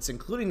prophets,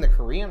 including the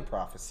Korean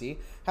prophecy,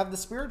 have the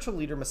spiritual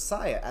leader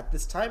Messiah. At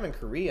this time in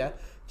Korea,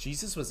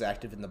 Jesus was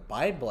active in the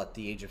Bible at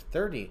the age of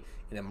 30,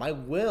 and in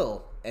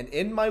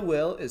my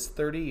will is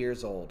 30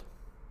 years old.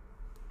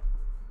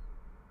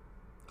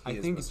 I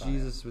think Messiah.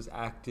 Jesus was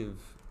active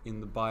in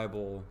the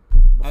Bible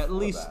Before at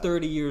least that.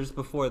 30 years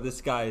before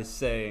this guy is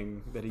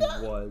saying that he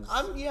was.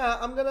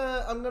 I'm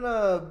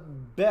gonna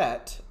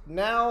bet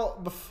now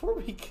before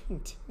we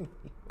continue.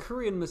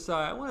 Korean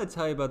Messiah, I want to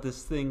tell you about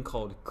this thing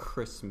called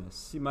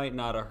Christmas. You might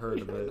not have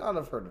heard of it. Not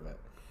have heard of it.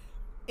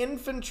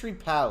 Infantry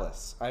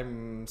Palace.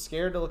 I'm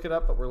scared to look it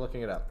up, but we're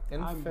looking it up.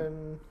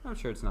 I'm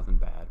sure it's nothing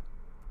bad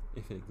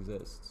if it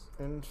exists.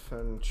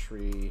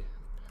 Infantry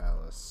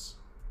Palace.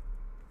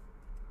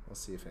 Let's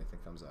see if anything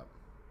comes up.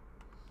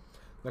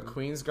 The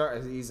Queen's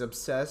Guard. He's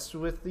obsessed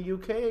with the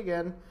UK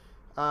again.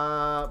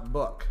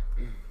 Book.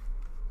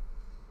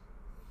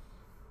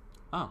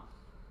 Oh.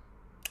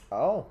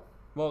 Oh.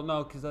 Well,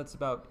 no, because that's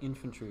about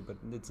infantry, but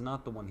it's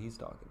not the one he's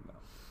talking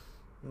about.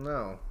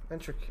 No.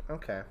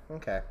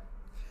 Okay.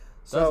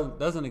 So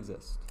Doesn't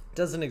exist.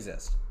 doesn't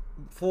exist.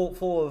 Full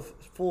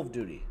of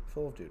duty.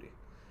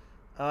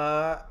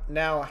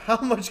 Now,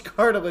 how much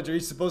cartilage are you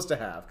supposed to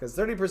have? Because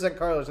 30%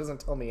 cartilage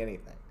doesn't tell me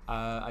anything.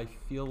 I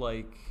feel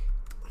like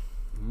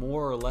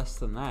more or less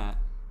than that.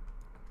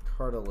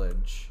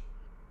 Cartilage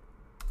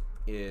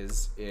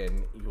is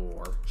in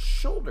your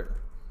shoulder.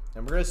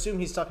 And we're going to assume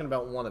he's talking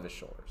about one of his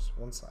shoulders.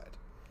 One side.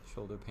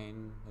 Shoulder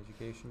pain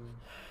education.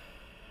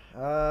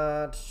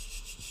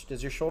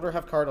 Does your shoulder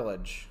have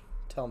cartilage?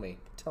 Tell me,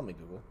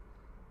 Google.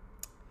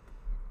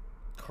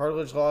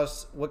 Cartilage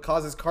loss. What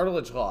causes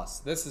cartilage loss?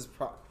 This is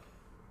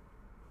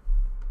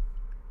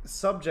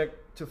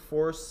subject to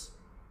force,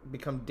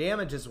 become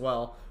damage as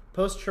well.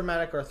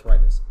 Post-traumatic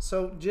arthritis.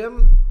 So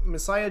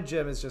Messiah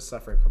Jim is just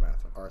suffering from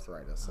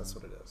arthritis. That's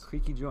what it is.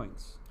 Creaky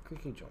joints.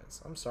 Creaky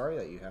joints. I'm sorry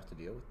that you have to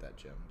deal with that,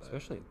 Jim. But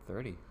Especially at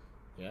 30.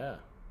 yeah,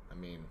 I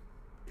mean,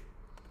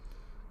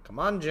 come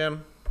on,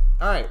 Jim.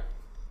 All right,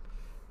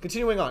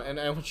 continuing on, and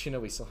I want you to know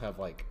we still have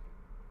We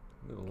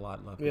have a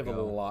lot left we have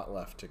a lot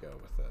left to go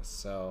with this.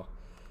 So,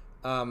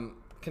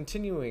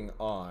 continuing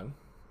on.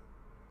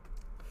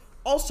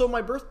 Also,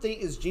 my birthday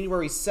is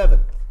January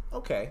 7th.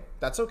 Okay,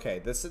 that's okay.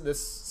 This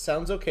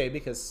sounds okay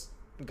because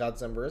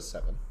God's number is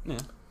 7. Yeah.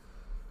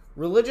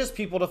 Religious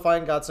people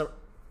define God's number.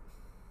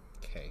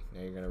 Okay,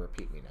 now you're going to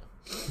repeat me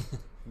now.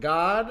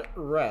 God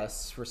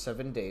rests for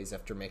 7 days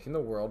after making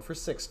the world for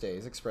 6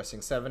 days,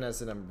 expressing 7 as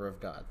the number of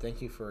God.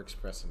 Thank you for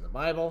expressing the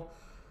Bible.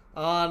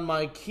 On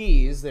my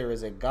keys, there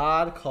is a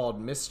God called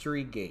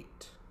Mystery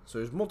Gate. So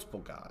there's multiple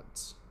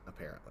gods,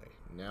 apparently.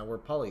 Now we're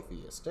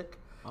polytheistic.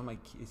 On my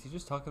key, is he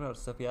just talking about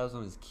stuff he has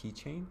on his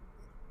keychain?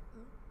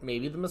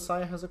 maybe the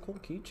Messiah has a cool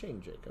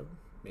keychain, Jacob.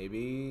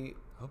 Maybe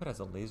I hope it has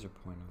a laser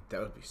pointer.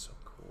 that would be so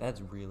cool.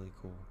 That's really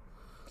cool.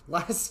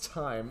 Last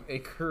time, a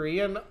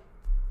Korean,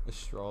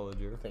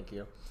 Astrologer. thank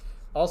you,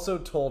 also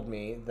told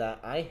me that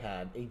I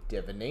had a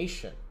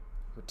divination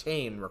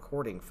retained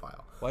recording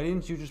file. Why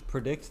didn't you just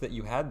predict that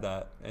you had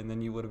that, and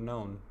then you would have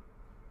known?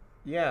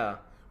 Yeah.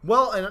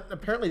 Well, and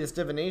apparently this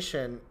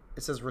divination,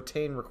 it says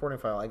retain recording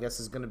file, I guess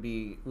is going to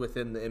be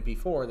within the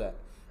MP4 that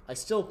I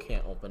still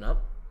can't open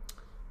up.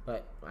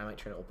 But I might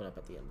try to open up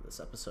at the end of this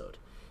episode.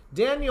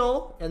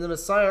 Daniel and the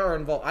Messiah are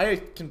involved. I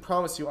can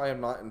promise you I am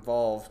not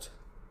involved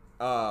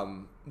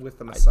with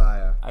the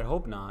Messiah. I'd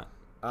hope not.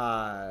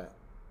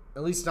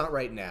 At least not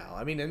right now.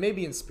 I mean, it may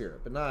be in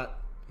spirit, but not...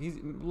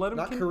 Let him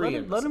Not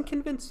Korean let him Messiah.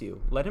 convince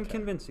you. Let him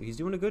convince you. He's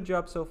doing a good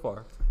job so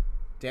far.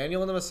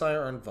 Daniel and the Messiah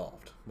are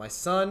involved. My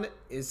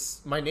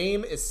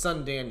name is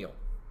Son Daniel.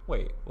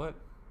 Wait, what?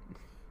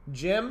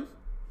 Jim,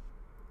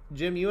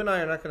 you and I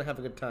are not going to have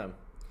a good time.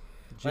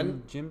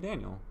 Jim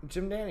Daniel.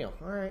 Jim Daniel.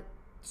 All right.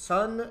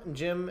 Son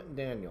Jim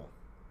Daniel.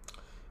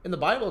 In the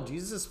Bible,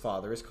 Jesus'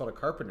 father is called a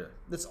carpenter.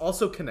 This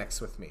also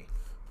connects with me.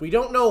 We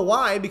don't know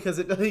why because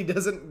he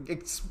doesn't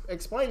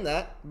explain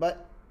that,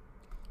 but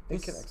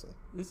it connects with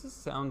me.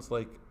 Sounds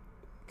like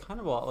kind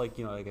of a lot like,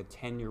 like a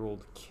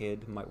 10-year-old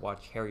kid might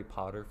watch Harry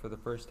Potter for the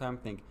first time,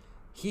 think,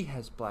 he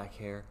has black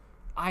hair,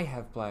 I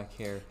have black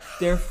hair,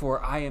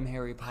 therefore I am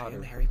Harry Potter. I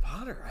am Harry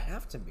Potter. I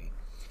have to be.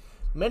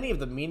 Many of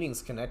the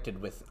meanings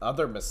connected with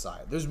other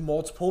Messiah. There's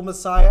multiple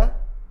Messiah.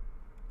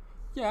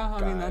 Yeah,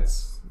 I mean,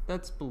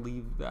 that's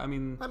believed. I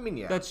mean,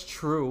 yeah. That's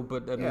true,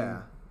 but I mean,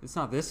 Yeah. it's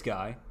not this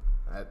guy.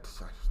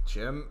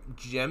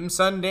 Jim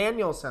Son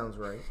Daniel sounds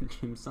right.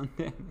 Jim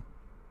Sunday.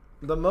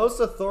 The most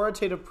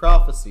authoritative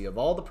prophecy of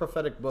all the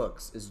prophetic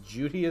books is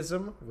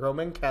Judaism,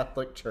 Roman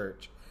Catholic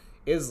Church,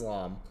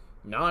 Islam,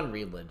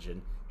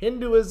 non-religion,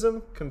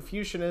 Hinduism,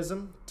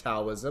 Confucianism,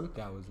 Taoism,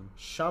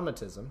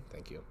 Shamanism,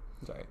 thank you,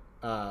 Sorry.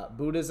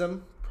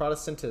 Buddhism,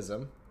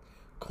 Protestantism,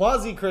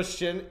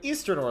 quasi-Christian,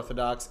 Eastern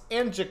Orthodox,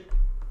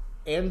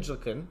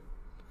 Anglican,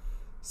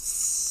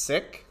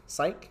 Sikh,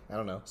 I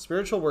don't know,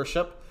 spiritual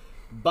worship,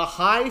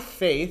 Baha'i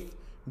faith,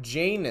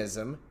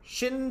 Jainism,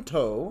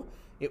 Shinto.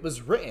 It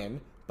was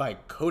written by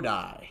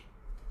Kodai.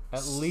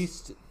 At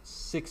least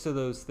 6 of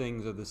those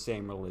things are the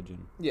same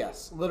religion.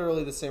 Yes,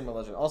 literally the same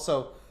religion.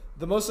 Also,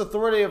 the most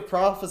authoritative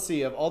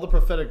prophecy of all the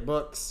prophetic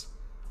books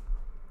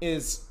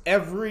is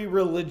every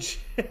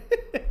religion.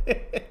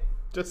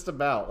 Just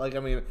about.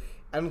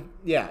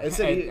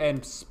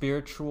 And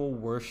spiritual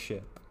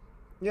worship.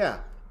 Yeah.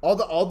 All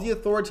the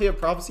authoritative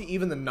prophecy,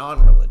 even the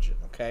non-religion,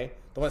 okay?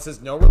 The one that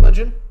says no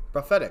religion,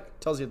 prophetic.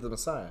 Tells you the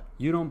Messiah.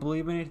 You don't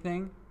believe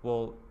anything?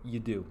 Well, you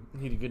do.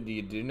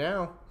 You do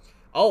now.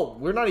 Oh,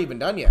 we're not even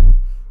done yet.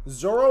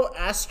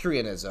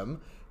 Zoroastrianism,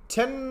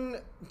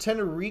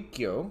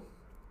 Tenrikyo,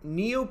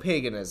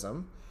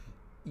 Neo-paganism,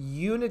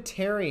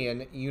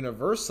 Unitarian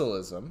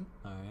Universalism,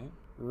 All right.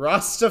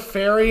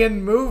 Rastafarian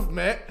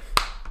movement,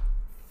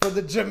 for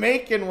the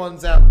Jamaican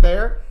ones out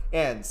there,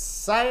 and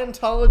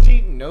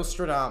Scientology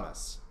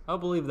Nostradamus. I'll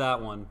believe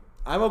that one.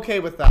 I'm okay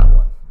with that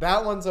one.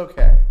 That one's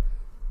okay.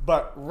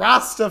 But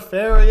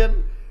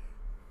Rastafarian...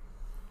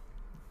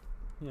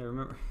 Yeah,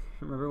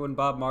 remember when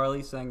Bob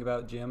Marley sang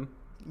about Jim?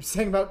 You're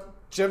saying about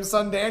Jim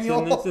Son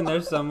Daniel? It's in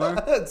there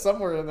somewhere. It's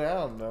somewhere in there, I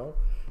don't know.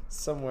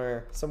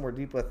 Somewhere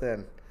deep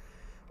within.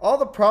 All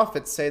the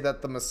prophets say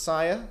that the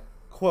Messiah,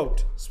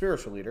 quote,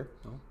 spiritual leader,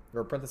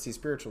 or parentheses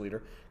spiritual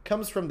leader,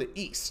 comes from the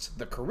East,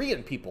 the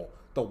Korean people,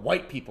 the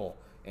white people,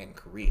 and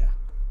Korea.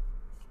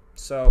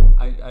 So...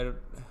 I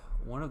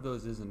one of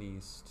those is an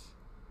East.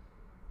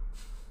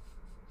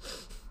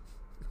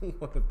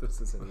 One of those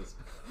is an East.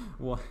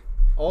 What?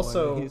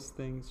 Also, one of these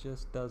things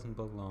just doesn't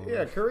belong.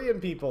 yeah, Korean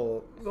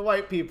people, the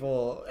white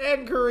people,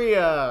 and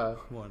Korea.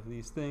 One of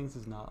these things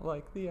is not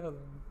like the other.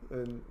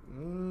 And,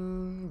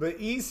 the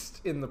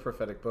East in the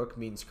prophetic book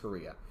means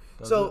Korea.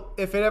 Does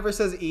If it ever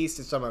says East,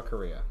 it's talking about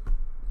Korea.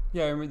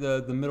 Yeah, I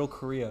remember the Middle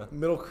Korea.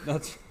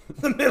 That's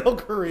the Middle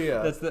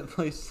Korea. That's that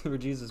place where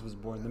Jesus was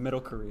born, the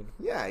Middle Korea.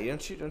 Yeah,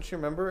 don't you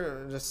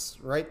remember? Just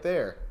right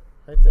there,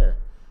 right there.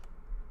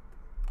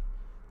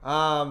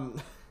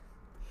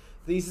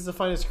 The East is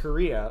defined as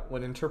Korea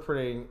when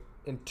interpreting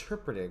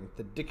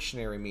the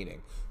dictionary meaning.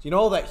 Do you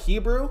know that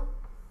Hebrew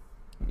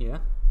Yeah.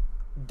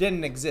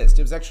 didn't exist?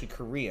 It was actually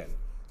Korean.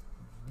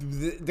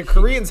 The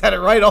Koreans had it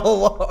right all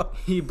along.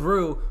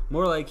 Hebrew,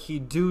 more like he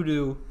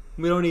doo-doo.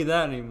 We don't need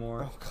that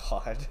anymore. Oh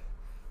God,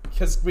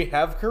 because we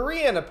have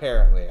Korean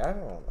apparently. I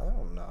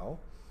don't know.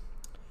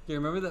 Do you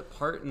remember that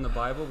part in the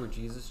Bible where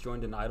Jesus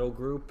joined an idol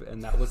group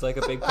and that was like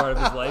a big part of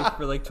his life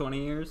for like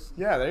 20 years?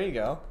 Yeah, there you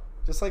go.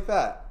 Just like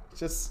that.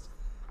 Just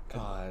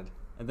God.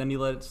 And then he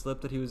let it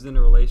slip that he was in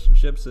a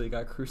relationship, so he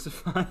got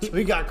crucified.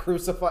 We got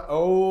crucified.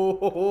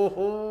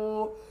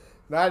 Oh,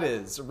 that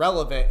is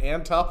relevant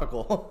and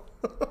topical.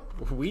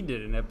 We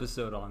did an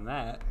episode on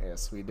that.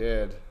 Yes, we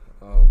did.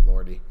 Oh,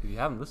 Lordy. If you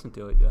haven't listened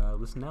to it,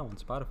 listen now on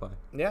Spotify.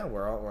 Yeah,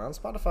 we're on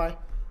Spotify.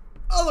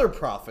 Other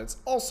prophets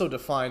also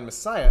define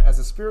Messiah as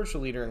a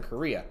spiritual leader in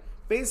Korea,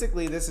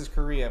 basically, this is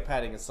Korea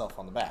patting itself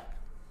on the back.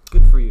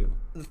 Good for you.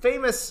 The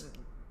famous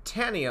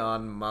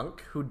Tanion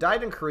monk who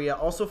died in Korea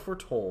also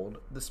foretold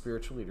the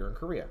spiritual leader in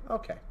Korea.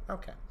 Okay.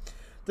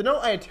 The note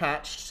I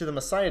attached to the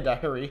Messiah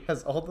diary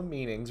has all the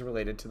meanings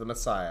related to the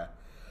Messiah.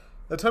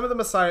 The time of the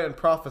Messiah in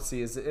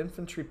prophecy is the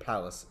infantry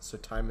palace, so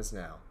time is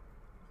now.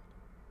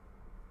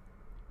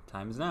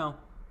 Time is now.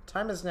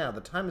 Time is now. The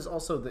time is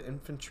also the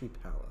infantry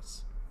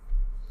palace.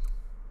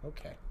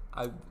 Okay.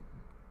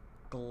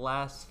 The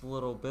last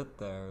little bit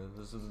there.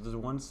 There's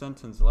one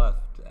sentence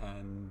left,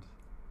 and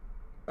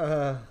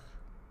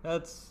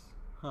that's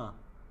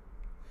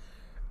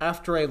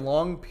After a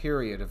long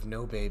period of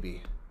no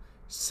baby,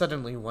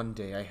 suddenly one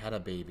day I had a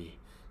baby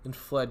and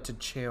fled to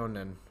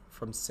Cheonan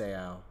from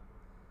Seao.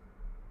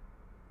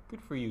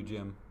 Good for you,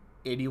 Jim.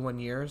 81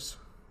 years,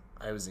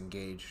 I was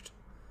engaged.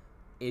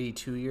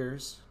 82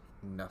 years,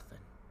 nothing.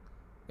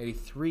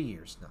 83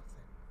 years, nothing.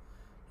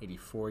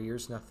 84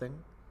 years, nothing.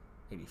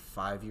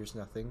 85 years,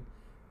 nothing.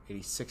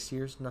 86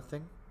 years,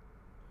 nothing.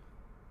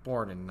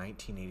 Born in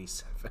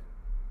 1987.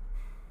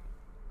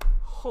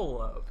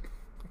 Hold up.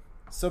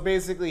 So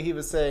basically he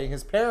was saying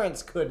his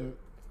parents couldn't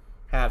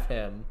have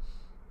him.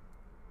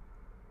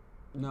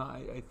 No,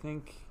 I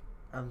think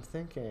I'm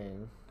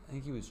thinking... I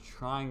think he was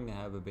trying to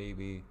have a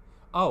baby.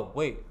 Oh,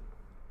 wait.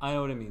 I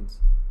know what it means.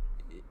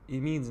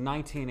 It means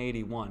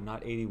 1981,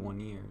 not 81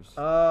 years.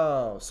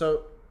 Oh,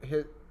 so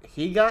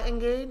he got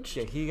engaged?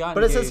 Yeah, he got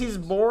But engaged. it says he's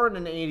born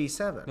in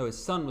 87. No, his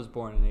son was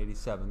born in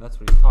 87. That's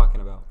what he's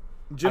talking about.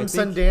 Jim's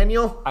son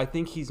Daniel? I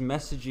think he's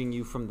messaging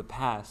you from the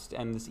past,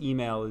 and this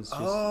email is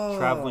just Oh,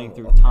 traveling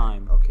through okay.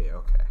 time. Okay.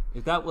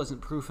 If that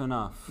wasn't proof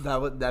enough.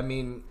 That would, I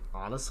mean,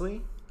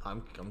 honestly,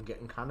 I'm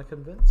getting kind of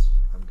convinced.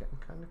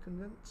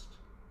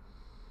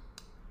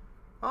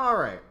 All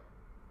right.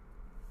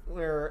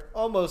 We're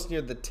almost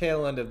near the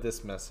tail end of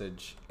this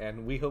message,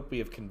 and we hope we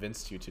have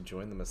convinced you to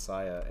join the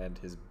Messiah and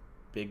his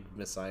big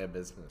Messiah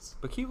business.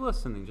 But keep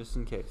listening, just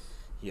in case.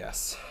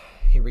 Yes.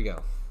 Here we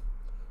go.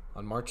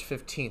 On March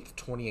 15th,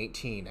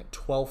 2018 at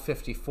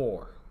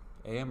 12:54.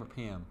 AM or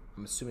PM?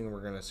 I'm assuming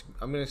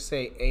I'm going to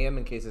say AM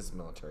in case it's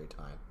military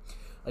time.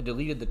 I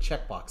deleted the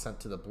checkbox sent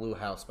to the Blue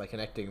House by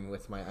connecting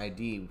with my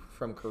ID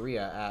from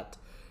Korea at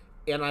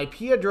an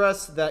IP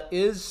address that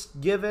is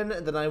given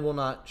that I will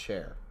not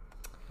share.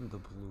 The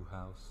Blue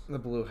House. The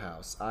Blue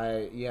House.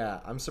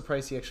 I'm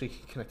surprised he actually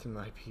connected an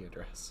IP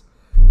address.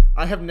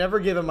 I have never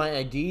given my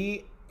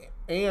ID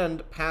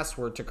and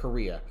password to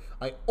Korea.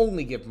 I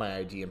only give my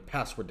ID and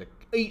password to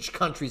each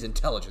country's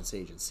intelligence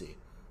agency.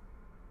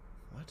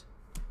 What?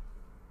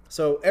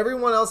 So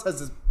everyone else has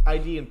his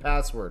ID and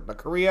password, but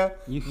Korea,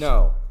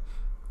 no.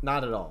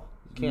 Not at all.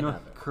 Can't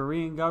have it.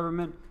 Korean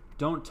government,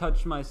 don't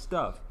touch my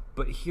stuff.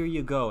 But here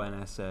you go,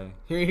 NSA.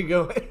 Here you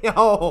go.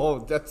 Oh,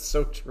 that's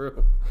so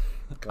true.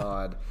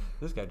 God.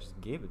 This guy just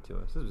gave it to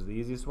us. This was the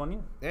easiest one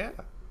yet. Yeah.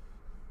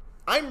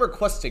 I'm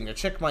requesting to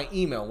check my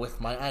email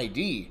with my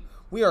ID.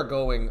 We are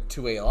going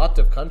to a lot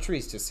of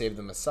countries to save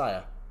the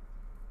Messiah.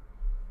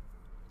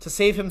 To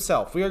save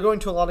himself. We are going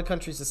to a lot of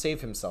countries to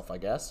save himself, I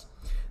guess.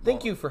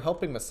 Thank you for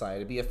helping Messiah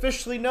to be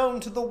officially known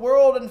to the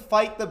world and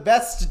fight the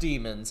best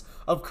demons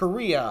of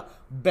Korea.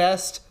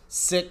 Best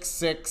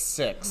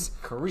 666.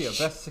 Korea,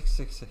 best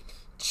 666.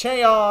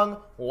 Cheong,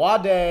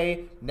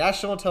 Wade,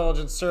 National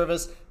Intelligence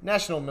Service,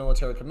 National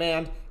Military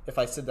Command. If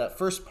I said that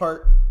first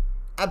part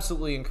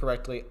absolutely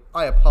incorrectly,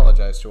 I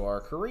apologize to our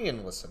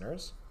Korean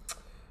listeners.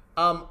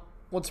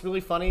 What's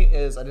really funny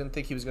is I didn't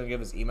think he was going to give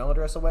his email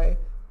address away,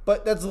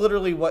 but that's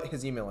literally what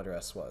his email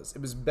address was.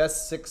 It was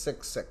best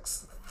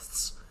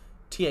 666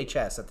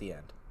 THS at the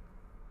end.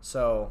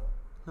 So,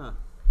 I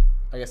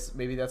guess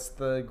maybe that's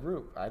the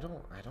group. I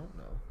don't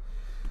know.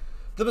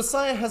 The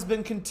Messiah has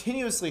been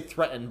continuously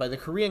threatened by the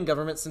Korean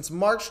government since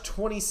March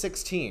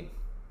 2016.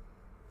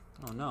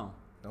 Oh, no.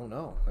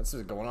 No. This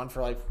is going on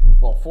for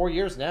 4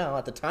 years now.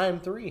 At the time,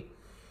 3.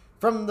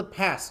 From the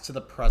past to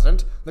the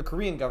present, the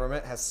Korean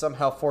government has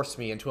somehow forced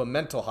me into a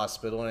mental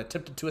hospital and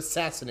attempted to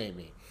assassinate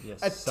me. Yes,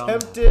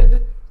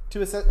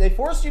 They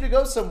forced you to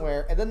go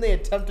somewhere, and then they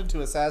attempted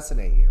to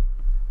assassinate you.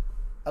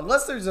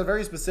 Unless there's a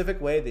very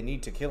specific way they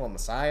need to kill a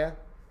Messiah,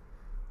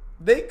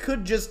 they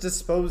could just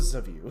dispose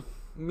of you.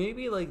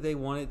 Maybe, they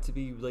want it to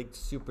be,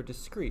 super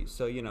discreet.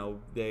 So,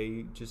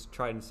 they just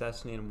try and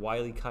assassinate him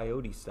Wile E.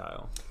 Coyote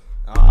style.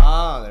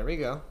 Ah, there we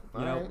go.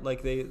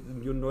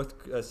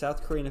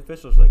 South Korean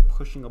officials are,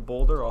 pushing a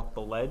boulder off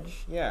the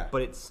ledge. Yeah.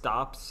 But it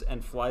stops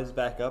and flies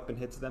back up and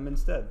hits them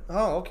instead.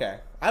 Oh, okay.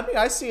 I mean,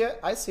 I see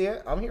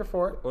it. I'm here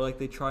for it. Or,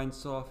 they try and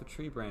saw off a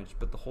tree branch,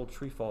 but the whole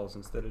tree falls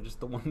instead of just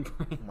the one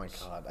branch. Oh, my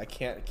God. I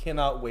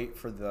cannot wait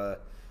for the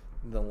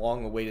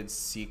long-awaited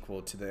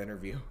sequel to the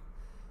interview.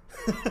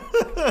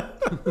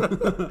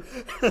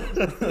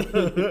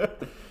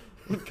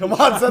 Come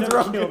on, Seth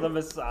Rogen. Kill the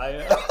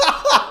Messiah.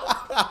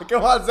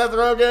 Come on, Seth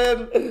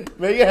Rogen.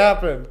 Make it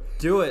happen.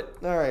 Do it.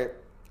 All right.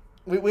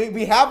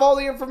 We have all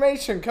the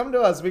information. Come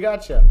to us. We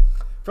got you.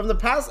 From the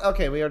past.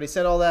 Okay, we already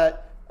said all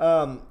that.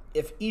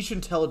 If each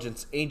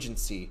intelligence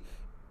agency.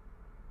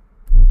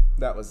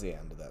 That was the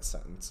end of that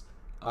sentence.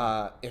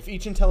 If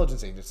each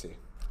intelligence agency,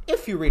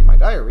 if you read my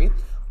diary,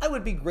 I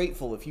would be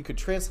grateful if you could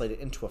translate it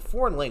into a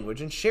foreign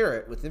language and share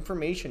it with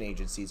information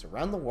agencies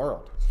around the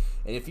world.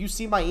 And if you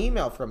see my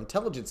email from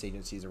intelligence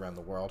agencies around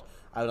the world,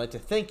 I would like to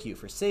thank you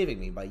for saving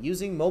me by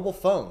using mobile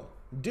phone,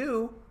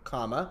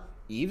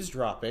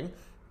 eavesdropping,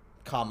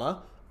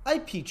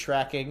 IP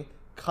tracking,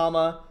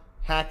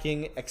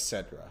 hacking,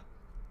 etc.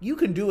 You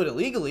can do it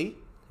illegally,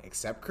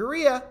 except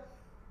Korea.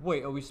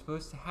 Wait, are we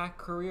supposed to hack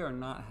Korea or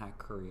not hack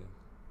Korea?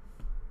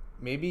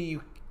 Maybe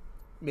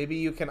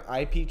you can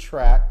IP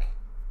track,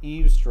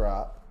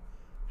 eavesdrop,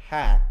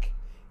 hack,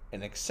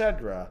 and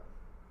etc.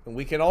 And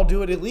we can all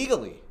do it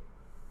illegally.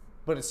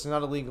 But it's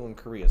not illegal in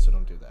Korea, so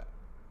don't do that.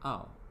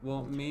 Oh,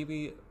 well,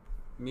 maybe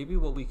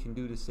what we can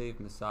do to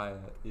save Messiah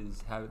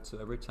is have it so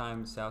every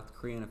time South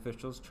Korean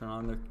officials turn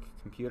on their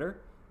computer,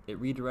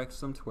 it redirects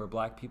them to where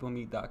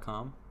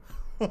blackpeoplemeet.com.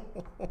 No.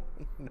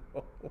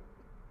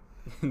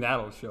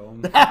 That'll show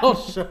them. That'll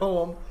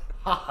show them.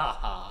 Ha ha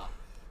ha.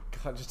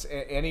 God, just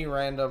any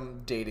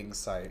random dating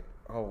site.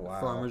 Oh, wow.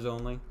 Farmers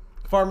only.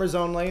 Farmers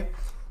only.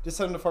 Just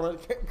send them to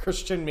Farmers.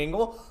 Christian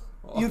Mingle.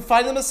 Oh. You'd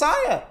find the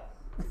Messiah.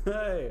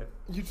 Hey.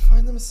 You'd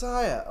find the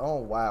Messiah. Oh,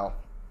 wow.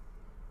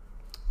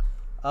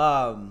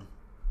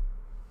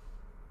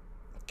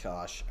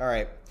 Gosh. All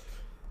right.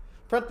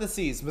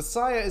 Parentheses.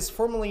 Messiah is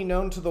formally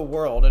known to the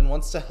world and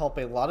wants to help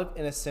a lot of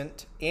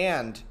innocent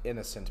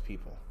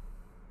people.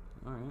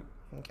 All right.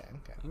 Okay.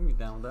 I can be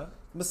down with that.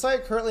 Messiah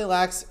currently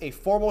lacks a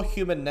formal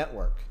human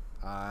network.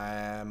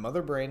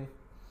 Mother brain.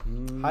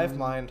 Hive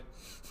mind.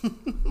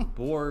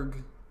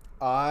 Borg.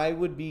 I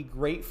would be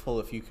grateful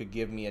if you could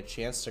give me a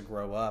chance to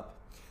grow up.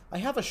 I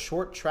have a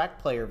short track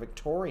player,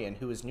 Victorian,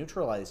 who is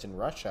neutralized in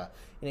Russia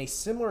in a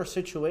similar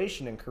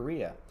situation in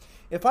Korea.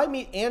 If I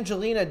meet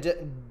Angelina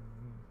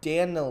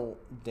Danilova,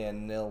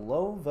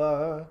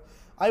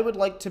 I would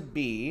like to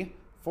be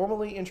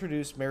formally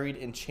introduced, married,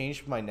 and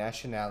changed my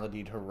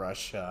nationality to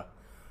Russia.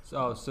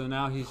 So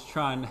now he's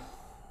trying.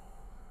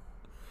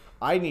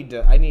 I need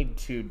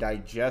to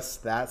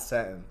digest that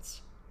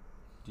sentence.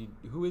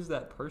 Who is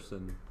that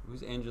person?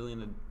 Who's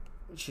Angelina?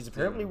 She's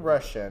apparently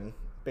Russian.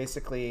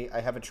 Basically,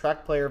 I have a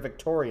track player,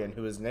 Victorian,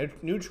 who is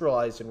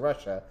neutralized in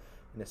Russia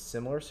in a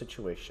similar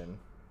situation,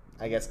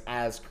 I guess,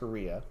 as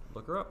Korea.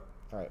 Look her up.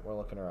 All right, we're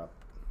looking her up.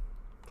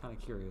 Kind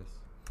of curious.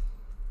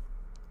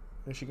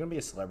 Is she going to be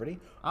a celebrity?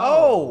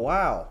 Oh,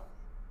 wow.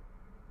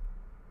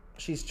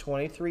 She's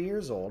 23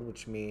 years old,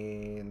 which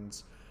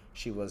means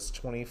she was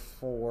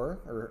 24,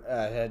 or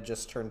had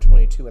just turned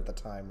 22 at the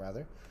time,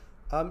 rather.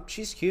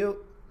 She's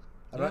cute.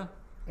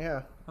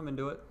 Yeah, I'm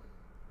into it.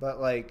 But,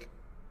 like...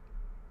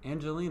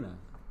 Angelina.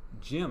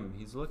 Jim,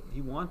 he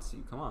wants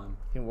you. Come on.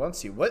 He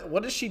wants you.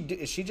 What does she do?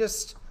 Is she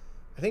just...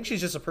 I think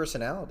she's just a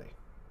personality.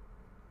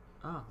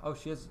 Oh,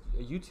 she has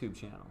a YouTube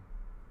channel.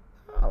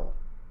 Oh.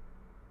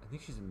 I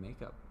think she's in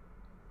makeup.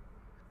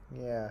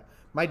 Yeah.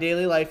 My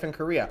daily life in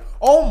Korea.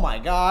 Oh my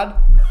god.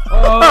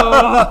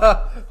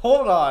 Oh.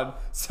 Hold on.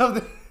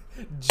 So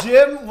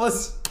Jim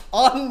was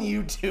on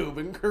YouTube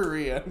in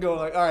Korea going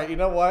like, all right, you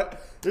know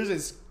what? There's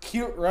this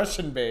cute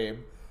Russian babe,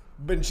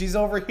 but she's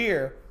over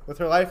here with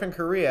her life in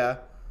Korea.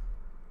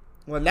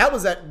 Well, that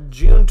was at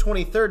June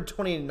 23rd,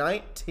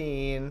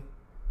 2019.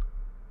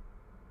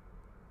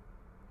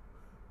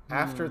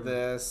 After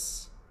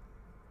this,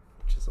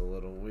 which is a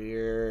little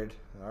weird.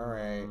 All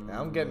right,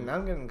 now I'm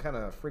getting kind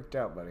of freaked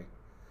out, buddy.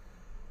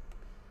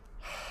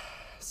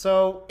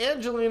 So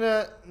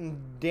Angelina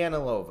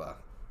Danilova,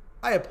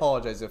 I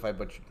apologize if I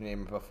butchered your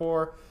name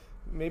before.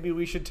 Maybe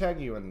we should tag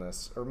you in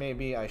this, or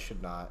maybe I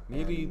should not.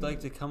 Maybe you'd like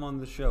to come on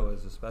the show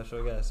as a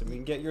special guest, and we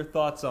can get your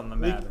thoughts on the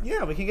matter.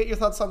 We can get your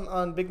thoughts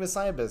on Big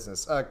Messiah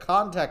business.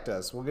 Contact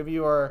us. We'll give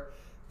you our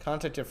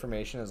contact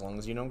information as long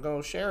as you don't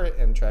go share it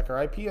and track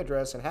our IP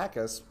address and hack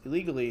us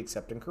illegally,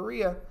 except in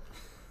Korea.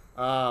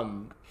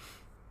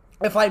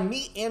 If I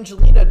meet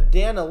Angelina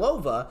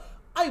Danilova,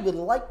 I would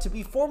like to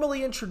be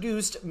formally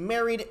introduced,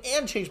 married,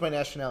 and change my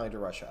nationality to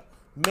Russia.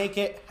 Make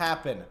it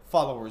happen,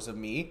 followers of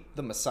me,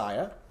 the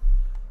Messiah.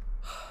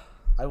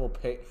 I will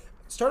pay.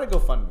 Start a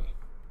GoFundMe.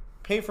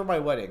 Pay for my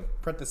wedding.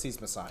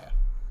 Parentheses Messiah.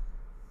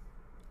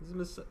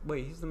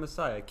 He's the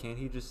Messiah. Can't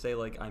he just say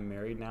like I'm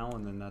married now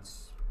and then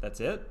that's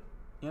it?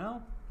 You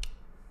know?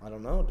 I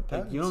don't know. It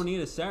depends. Like, you don't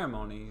need a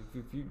ceremony.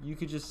 If you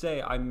could just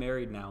say I'm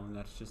married now and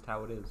that's just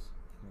how it is.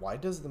 Why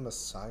does the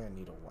Messiah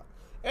need a what?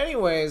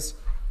 Anyways,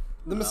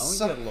 the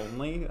Messiah get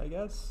lonely, I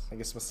guess. I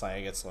guess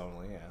Messiah gets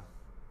lonely. Yeah.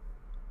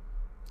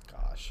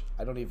 Gosh,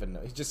 I don't even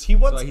know. He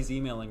wants. So he's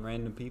emailing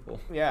random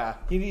people. Yeah,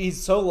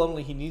 he's so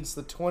lonely. He needs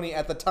the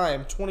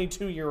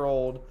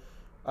 22-year-old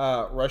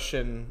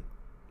Russian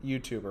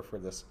YouTuber for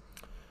this.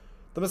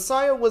 The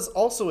Messiah was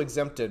also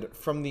exempted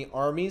from the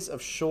armies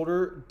of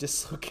shoulder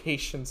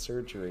dislocation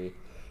surgery,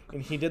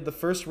 and he did the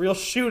first real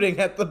shooting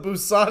at the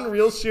Busan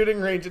Real Shooting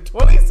Range in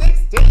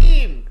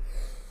 2016.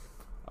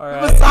 All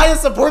right. The Messiah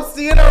supports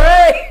the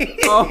NRA.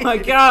 Oh my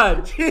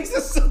God!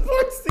 Jesus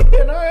supports the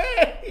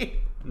NRA.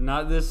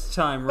 Not this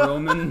time,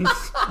 Romans.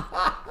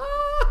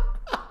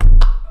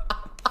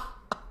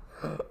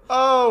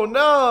 Oh,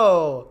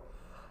 no.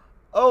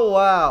 Oh,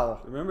 wow.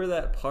 Remember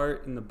that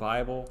part in the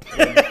Bible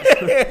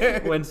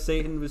when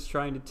Satan was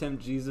trying to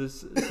tempt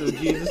Jesus? So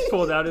Jesus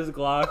pulled out his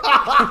Glock.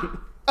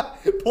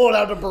 Pulled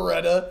out a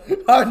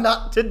Beretta.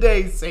 Not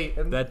today,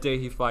 Satan. That day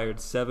he fired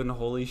 7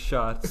 holy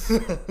shots.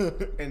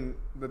 And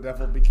the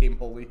devil became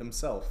holy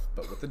himself,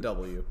 but with a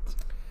W.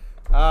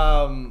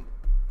 Oh,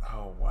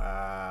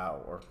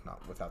 wow. Or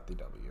not without the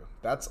W.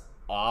 That's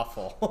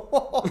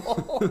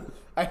awful.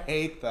 I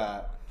hate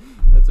that.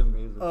 That's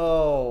amazing.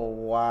 Oh,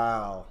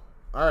 wow.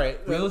 All right.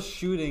 Real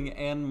shooting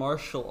and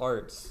martial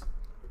arts.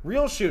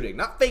 Real shooting,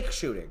 not fake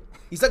shooting.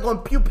 He's not going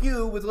pew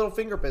pew with little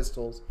finger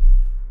pistols.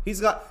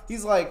 He's got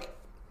like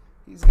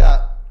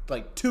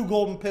 2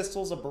 golden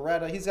pistols, a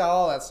Beretta. He's got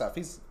all that stuff.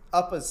 He's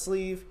up his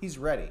sleeve. He's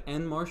ready.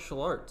 And martial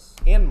arts.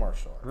 And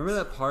martial arts. Remember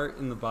that part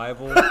in the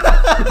Bible? Remember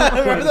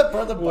that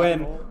part of the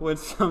Bible? When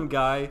some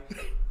guy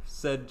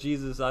said,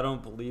 Jesus, I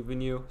don't believe in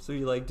you. So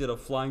he like did a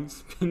flying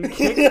spin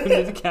kick and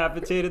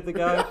decapitated the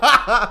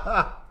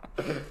guy.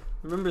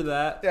 Remember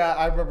that? Yeah,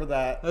 I remember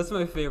that. That's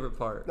my favorite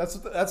part. That's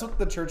what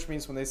the church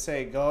means when they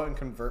say go out and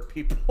convert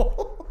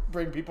people,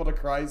 bring people to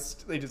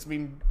Christ. They just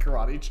mean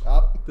karate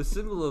chop. The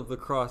symbol of the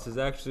cross is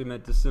actually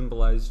meant to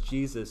symbolize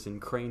Jesus in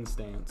crane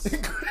stance.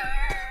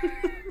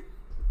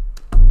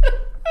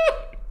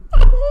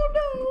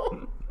 Oh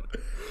no!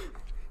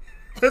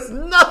 Has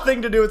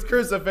nothing to do with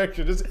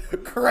crucifixion. Just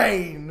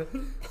crane.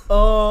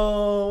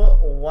 Oh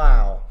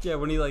wow! Yeah,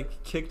 when he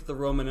like kicked the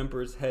Roman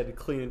emperor's head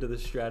clean into the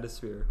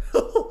stratosphere.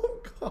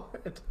 Oh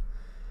god!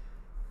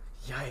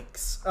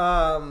 Yikes!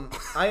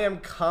 I am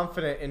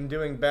confident in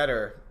doing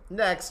better.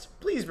 Next,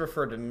 please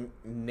refer to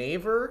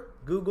Naver,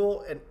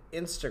 Google, and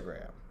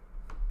Instagram.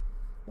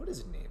 What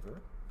is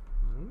Naver?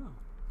 I don't know.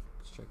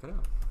 Let's check it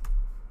out.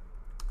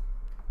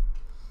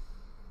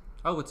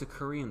 Oh, it's a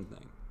Korean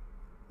thing.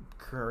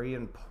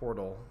 Korean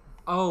portal.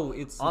 Oh,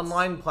 it's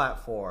Online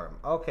platform.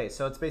 Okay,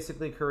 so it's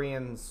basically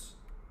Koreans.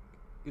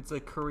 It's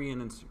like Korean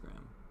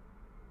Instagram,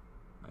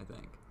 I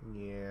think.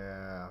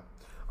 Yeah.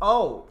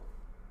 Oh.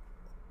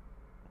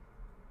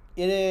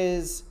 It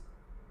is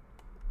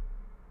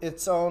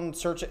its own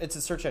search. It's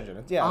a search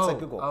engine. Yeah, it's like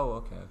Google. Oh,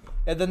 okay.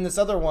 And then this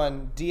other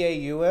one,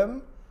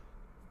 DAUM,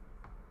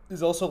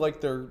 is also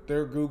like their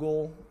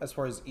Google as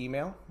far as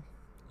email.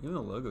 Even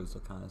the logos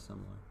look kind of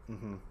similar.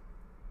 Mm-hmm.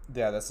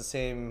 Yeah, that's the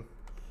same.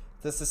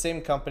 That's the same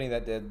company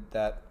that did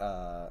that.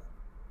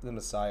 The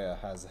Messiah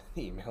has an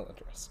email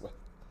address with.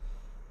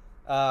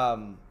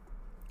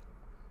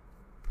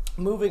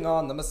 Moving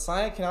on, the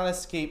Messiah cannot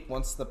escape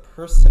once the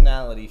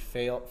personality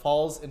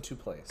falls into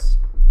place.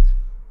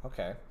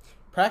 Okay.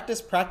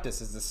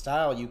 Practice is the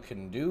style you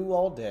can do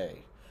all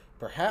day.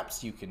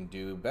 Perhaps you can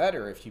do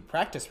better if you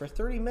practice for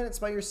 30 minutes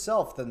by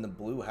yourself than the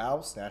Blue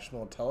House,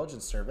 National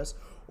Intelligence Service,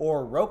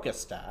 or Roca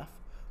staff.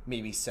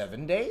 Maybe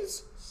 7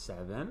 days?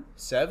 7?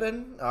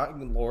 7,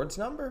 Lord's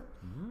number.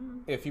 Mm-hmm.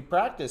 If you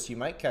practice, you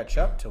might catch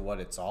up to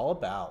what it's all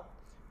about.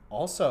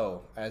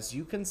 Also, as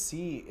you can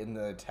see in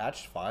the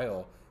attached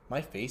file,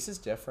 my face is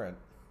different.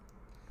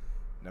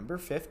 Number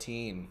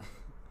 15,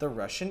 the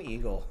Russian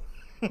Eagle.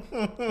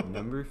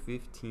 Number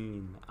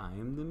 15, I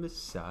am the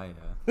Messiah.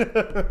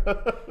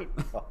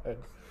 God.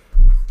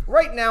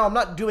 Right now, I'm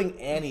not doing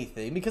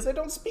anything because I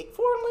don't speak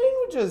foreign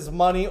languages,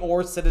 money,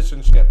 or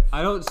citizenship.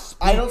 I don't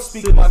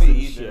speak money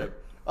either.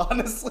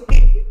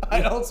 Honestly,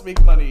 I don't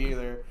speak money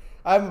either.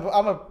 I'm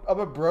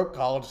a broke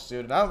college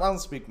student. I don't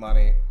speak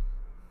money.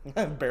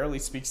 I barely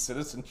speak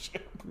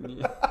citizenship.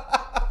 Yeah.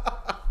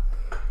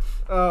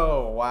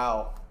 Oh,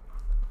 wow.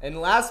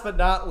 And last but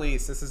not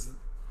least, this is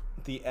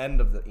the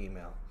end of the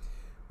email.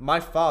 My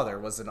father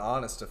was an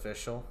honest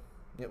official.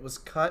 It was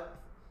cut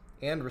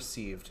and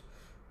received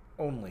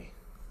only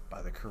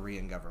by the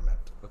Korean government.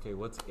 Okay,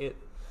 what's it?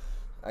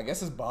 I guess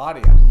his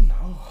body. I don't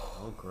know.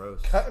 Oh,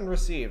 gross. Cut and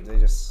received. They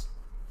just...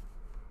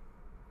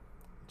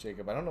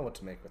 Jacob, I don't know what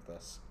to make with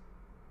this.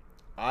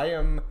 I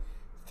am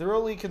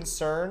thoroughly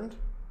concerned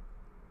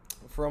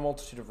for a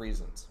multitude of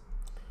reasons.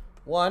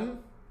 One,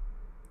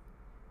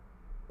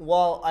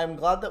 while I'm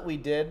glad that we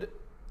did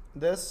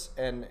this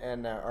and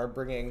are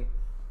bringing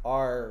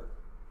our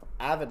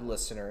avid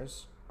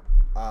listeners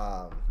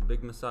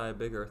Big Messiah,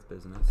 Big Earth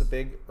business. the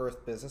Big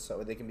Earth business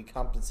so they can be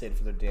compensated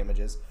for their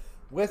damages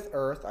with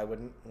Earth, I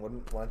wouldn't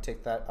want to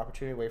take that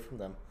opportunity away from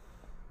them.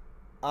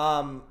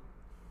 I'm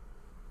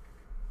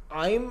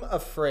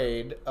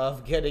afraid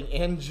of getting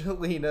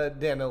Angelina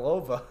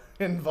Danilova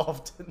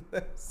involved in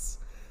this.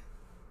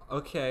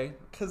 Okay.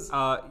 'Cause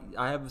I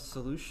have a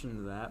solution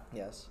to that.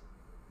 yes.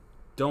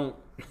 Don't.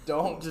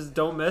 Just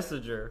don't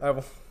message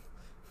her.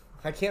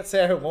 I can't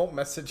say I won't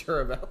message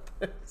her about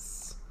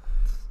this.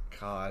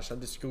 Gosh, I'll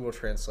just Google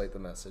Translate the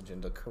message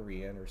into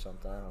Korean or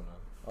something. I don't know.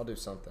 I'll do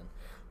something.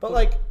 But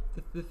like,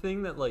 the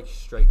thing that like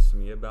strikes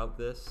me about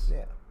this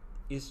yeah.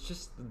 is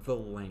just the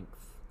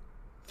length.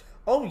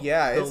 Oh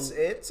yeah,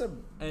 it's a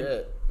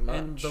bit much.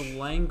 And the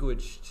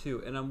language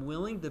too. And I'm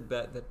willing to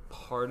bet that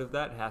part of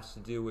that has to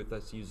do with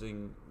us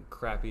using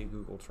crappy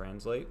Google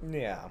Translate.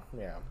 Yeah.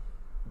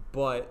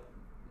 But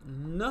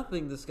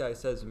nothing this guy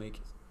says makes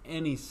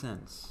any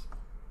sense.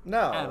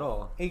 No. At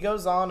all. He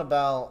goes on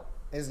about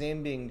his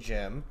name being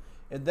Jim,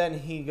 and then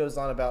he goes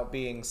on about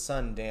being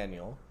son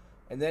Daniel,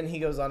 and then he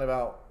goes on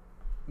about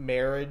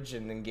marriage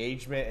and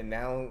engagement, and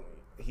now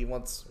he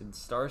wants And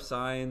star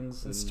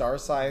signs. and star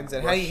signs,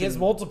 and how he has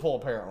multiple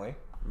apparently.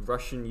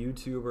 Russian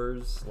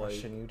YouTubers.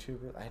 Russian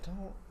YouTubers. I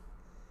don't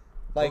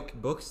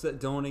like books that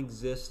don't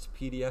exist,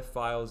 PDF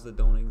files that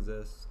don't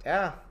exist.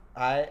 Yeah,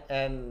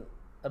 and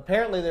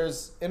apparently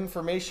there's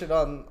information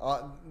on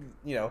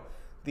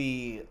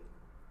the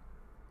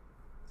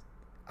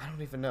I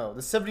don't even know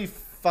the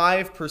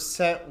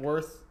 75%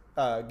 worth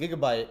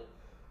gigabyte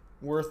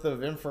worth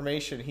of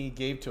information he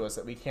gave to us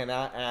that we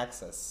cannot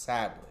access.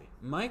 Sadly,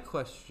 My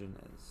question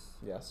is,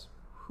 yes.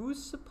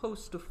 who's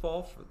supposed to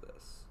fall for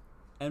this,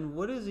 and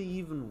what does he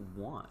even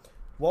want?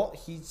 Well,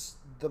 he's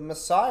the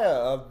Messiah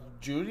of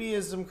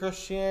Judaism,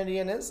 Christianity,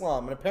 and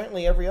Islam, and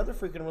apparently every other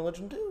freaking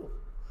religion too.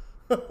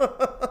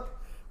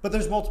 But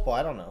there's multiple.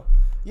 I don't know.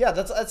 Yeah,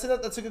 that's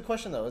a good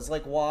question though. It's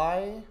like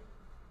why?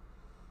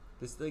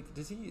 Does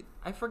he?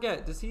 I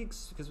forget. Does he?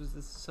 Because this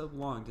is so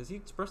long. Does he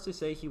expressly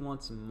say he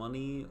wants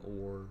money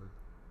or?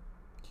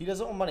 He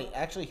doesn't want money.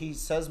 Actually, he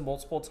says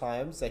multiple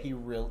times that he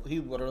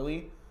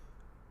literally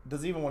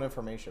doesn't even want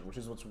information, which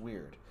is what's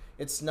weird.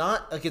 It's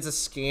not like it's a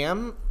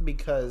scam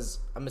because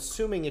I'm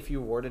assuming if you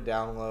were to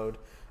download,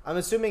 I'm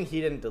assuming he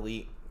didn't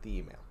delete the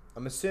email.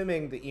 I'm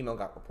assuming the email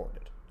got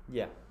reported.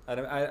 Yeah,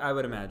 I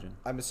would imagine.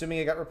 I'm assuming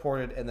it got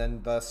reported and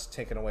then thus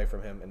taken away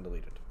from him and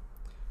deleted.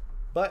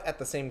 But at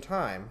the same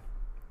time,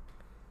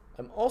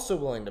 I'm also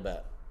willing to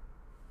bet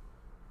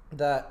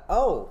that,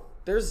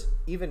 there's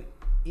even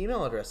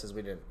email addresses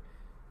we didn't.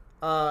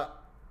 I'm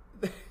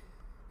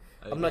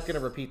not going to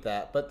repeat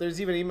that, but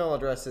there's even email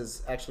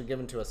addresses actually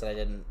given to us that I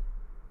didn't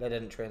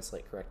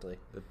translate correctly.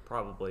 They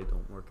probably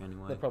don't work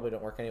anyway. They probably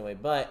don't work anyway,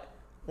 but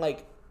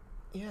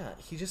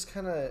he just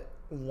kind of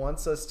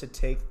wants us to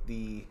take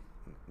the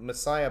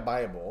Messiah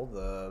Bible,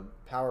 the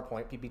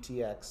PowerPoint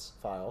PPTX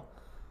file,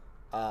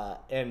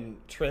 and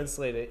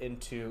translate it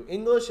into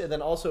English and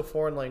then also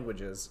foreign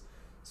languages,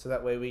 so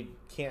that way we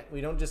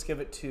don't just give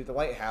it to the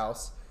White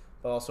House,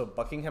 but also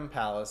Buckingham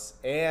Palace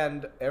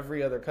and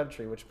every other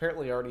country, which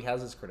apparently already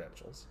has his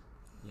credentials.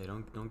 Yeah,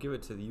 don't give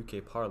it to the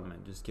UK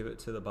Parliament. Just give it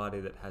to the body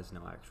that has no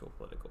actual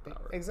political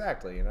power.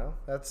 Exactly,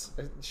 that's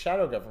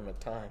shadow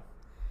government time.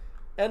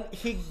 And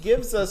he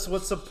gives us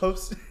what's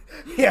supposed to...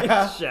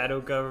 Yeah. Shadow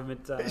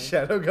government time.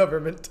 Shadow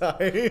government time.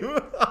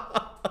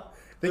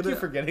 Thank you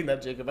for getting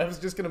that, Jacob. I was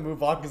just going to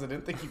move on because I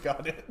didn't think you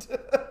got it.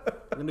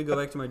 I'm going to go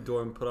back to my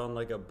dorm, put on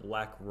a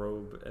black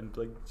robe, and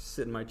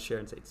sit in my chair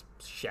and say, it's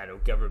shadow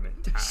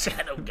government time.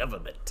 Shadow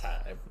government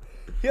time.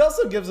 He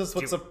also gives us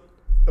what's a...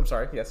 I'm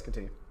sorry. Yes,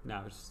 continue.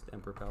 No, it's just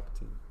Emperor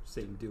Palpatine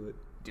saying, do it.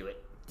 Do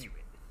it. Do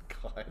it.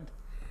 God.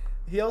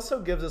 He also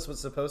gives us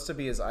what's supposed to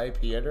be his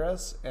IP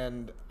address,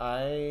 and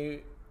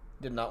I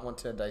did not want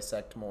to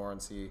dissect more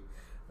and see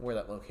where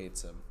that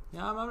locates him.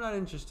 Yeah, I'm not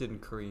interested in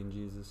Korean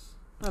Jesus.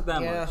 Not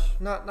that much.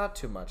 Not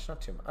too much.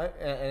 Not too much.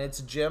 And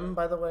it's Jim,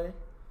 by the way.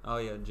 Oh,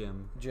 yeah,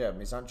 Jim. Jim.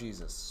 He's not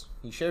Jesus.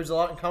 He shares a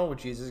lot in common with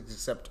Jesus,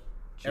 except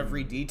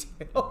every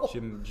detail.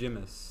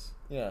 Jimus.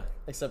 Yeah,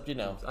 except,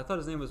 I thought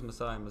his name was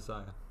Messiah.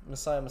 Messiah.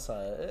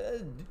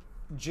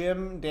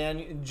 Jim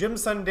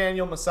son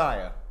Daniel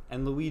Messiah.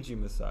 And Luigi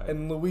Messiah.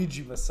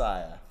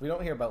 We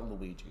don't hear about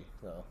Luigi,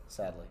 though,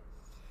 sadly.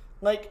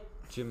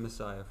 Jim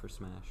Messiah for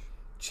Smash.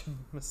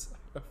 Jim Messiah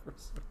for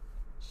Smash.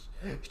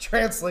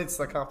 Translates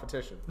the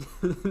competition.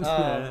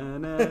 Yeah,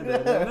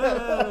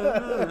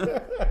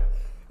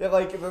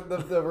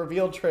 the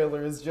reveal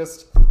trailer is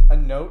just a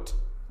note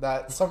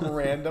that some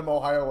random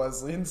Ohio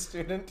Wesleyan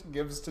student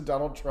gives to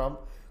Donald Trump.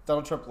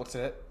 Donald Trump looks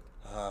at it,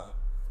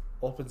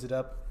 opens it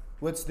up.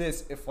 What's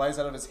this? It flies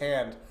out of his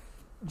hand.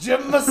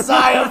 Jim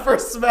Messiah for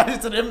Smash.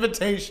 It's an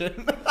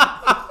invitation.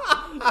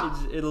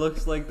 It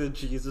looks like the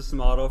Jesus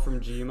model from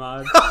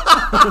Gmod.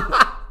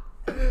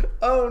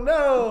 Oh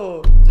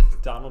no!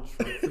 Donald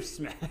Trump for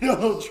Smash.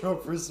 Donald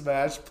Trump for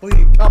Smash.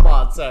 Please, come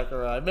on,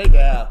 Sakurai. Make it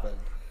happen.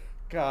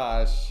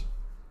 Gosh.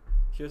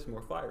 Here's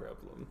more Fire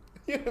Emblem.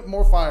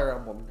 More Fire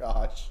Emblem.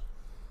 Gosh.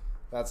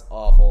 That's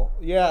awful.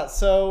 Yeah,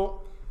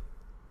 so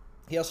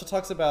he also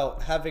talks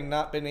about having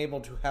not been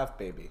able to have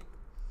baby.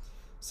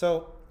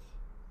 So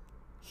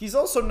he's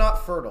also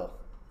not fertile,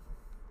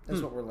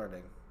 is what we're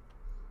learning.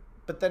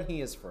 But then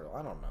he is fertile.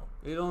 I don't know.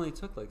 It only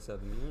took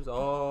 7 years.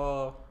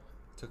 Oh,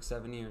 it took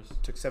 7 years.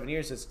 It took 7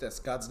 years. That's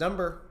God's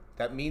number.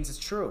 That means it's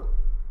true.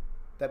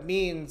 That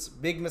means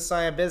big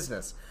Messiah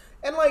business.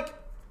 And I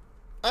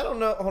don't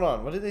know. Hold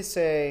on. What did they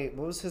say?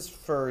 What was his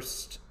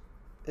first?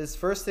 His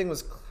first thing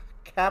was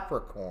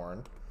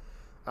Capricorn.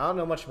 I don't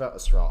know much about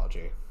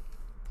astrology.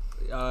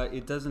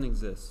 It doesn't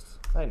exist.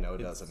 I know it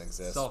doesn't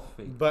exist. It's all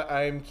fake. But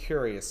I'm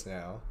curious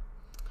now.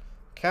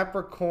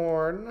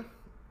 Capricorn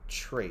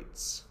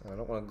traits. I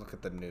don't want to look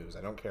at the news.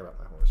 I don't care about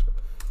my horoscope.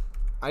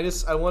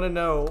 I want to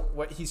know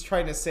what he's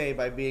trying to say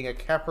by being a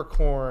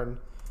Capricorn,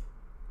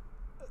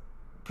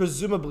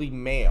 presumably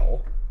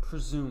male.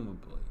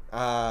 Presumably.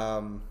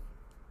 And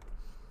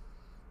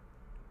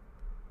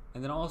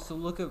then also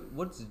look at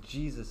what's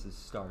Jesus'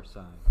 star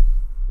sign.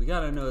 We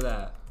gotta know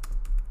that.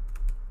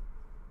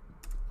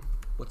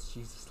 What's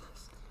Jesus'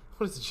 last name?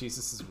 What is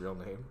Jesus' real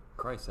name?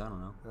 Christ, I don't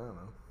know. I don't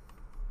know.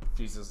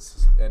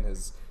 Jesus and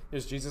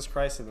there's Jesus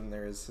Christ, and then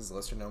there's his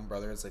lesser known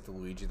brother. It's like the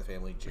Luigi of the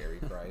family, Jerry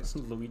Christ.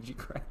 Luigi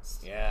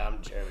Christ. Yeah,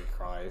 I'm Jerry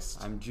Christ.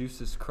 I'm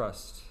Juice's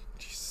Crust.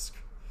 Jesus.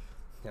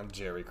 I'm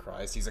Jerry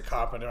Christ. He's a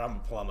carpenter. I'm a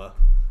plumber.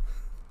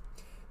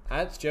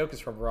 That joke is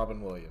from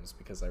Robin Williams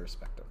because I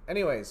respect him.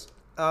 Anyways,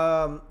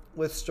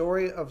 with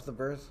story of the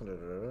birth.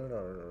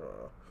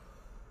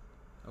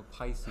 Oh,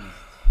 Pisces.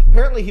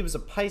 Apparently, he was a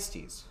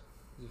Pisces.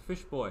 He's a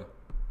fish boy.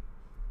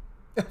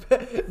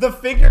 The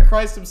figure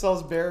Christ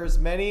himself bears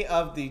many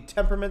of the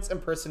temperaments and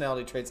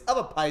personality traits of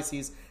a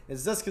Pisces and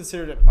is thus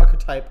considered an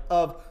archetype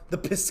of the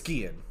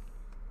Piscean.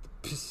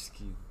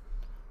 Piscean.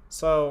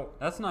 So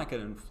that's not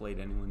going to inflate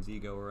anyone's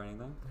ego or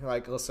anything.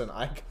 Like, listen,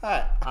 I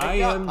got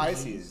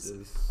Pisces.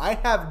 Jesus. I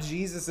have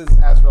Jesus's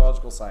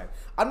astrological sign.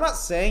 I'm not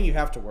saying you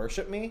have to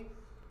worship me,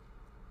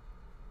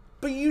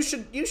 but you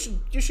should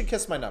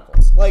kiss my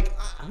knuckles. Like,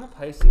 I'm a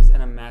Pisces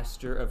and a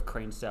master of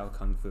crane style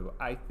kung fu.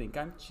 I think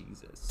I'm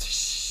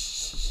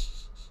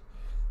Jesus.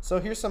 So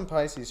here's some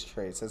Pisces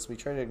traits as we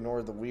try to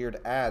ignore the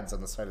weird ads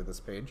on the side of this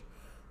page.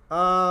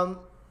 Apparently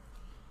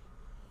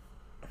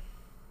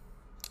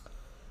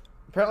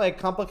a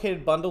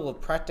complicated bundle of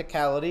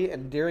practicality,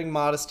 endearing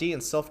modesty,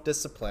 and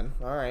self-discipline.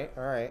 All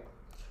right.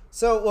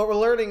 So what we're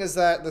learning is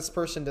that this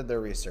person did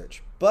their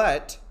research,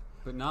 but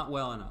not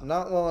well enough.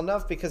 Not well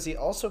enough, because he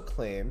also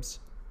claims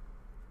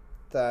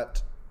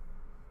that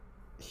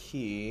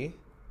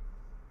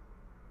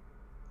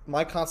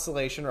my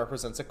constellation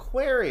represents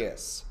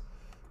Aquarius.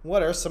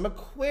 What are some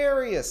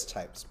Aquarius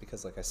types?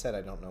 Because, like I said,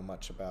 I don't know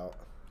much about.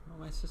 Well,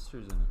 my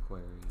sister's an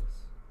Aquarius.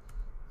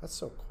 That's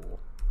so cool.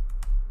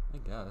 I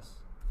guess.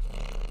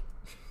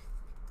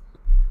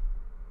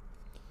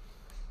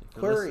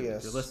 Aquarius.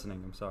 If you're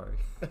listening, I'm sorry.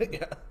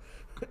 Yeah.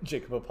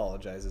 Jacob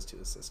apologizes to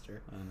his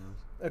sister. I know.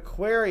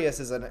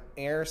 Aquarius is an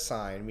air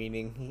sign,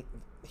 meaning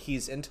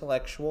he's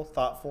intellectual,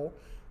 thoughtful,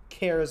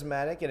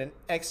 charismatic, and an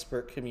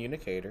expert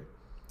communicator.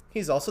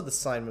 He's also the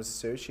sign most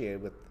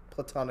associated with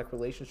platonic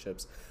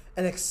relationships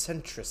and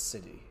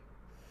eccentricity.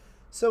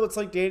 So it's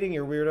like dating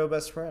your weirdo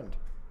best friend.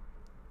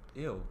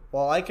 Ew.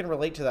 While I can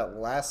relate to that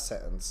last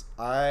sentence,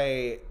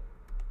 I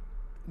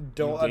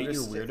don't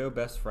understand. Your weirdo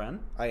best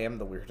friend? I am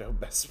the weirdo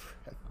best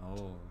friend.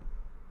 Oh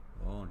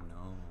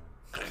no.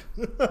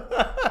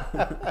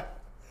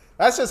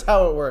 That's just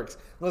how it works.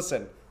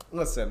 Listen.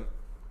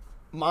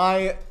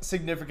 My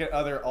significant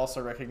other also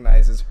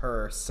recognizes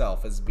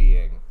herself as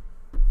being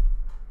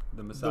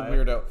the Messiah. The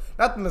weirdo,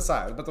 not the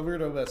Messiah, but the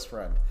weirdo best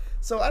friend.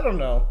 So I don't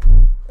know.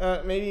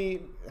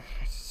 Maybe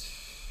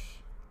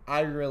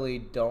I really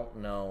don't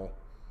know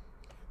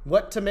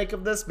what to make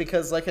of this,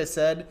 because, like I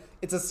said,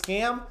 it's a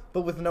scam,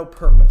 but with no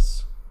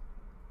purpose.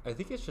 I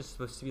think it's just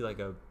supposed to be like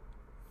a.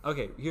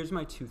 Okay, here's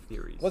my two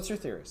theories. What's your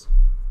theories?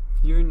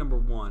 Theory number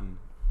one,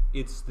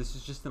 this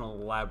is just an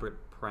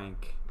elaborate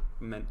prank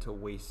meant to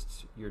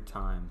waste your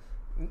time.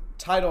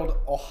 Titled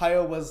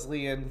Ohio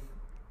Wesleyan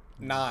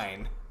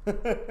 9.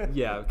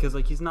 Yeah, because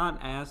like he's not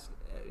asked,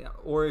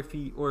 or if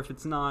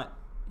it's not,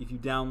 if you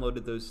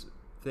downloaded those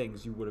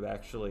things, you would have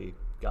actually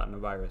gotten a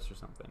virus or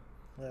something.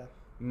 Yeah.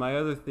 My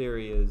other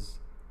theory is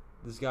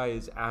this guy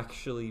is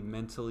actually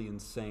mentally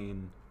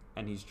insane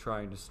and he's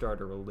trying to start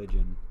a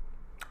religion.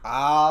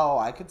 Oh,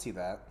 I could see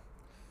that.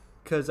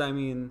 Because I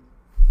mean,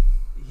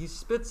 he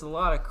spits a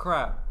lot of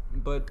crap,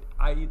 but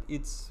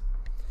it's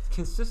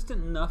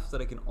consistent enough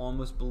that I can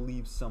almost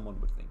believe someone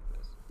would think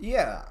this.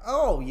 Yeah.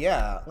 Oh,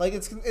 yeah. Like,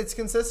 it's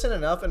consistent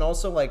enough, and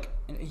also, like...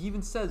 And he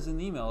even says in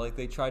the email, like,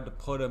 they tried to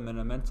put him in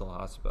a mental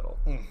hospital.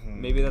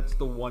 Mm-hmm. Maybe that's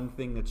the one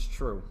thing that's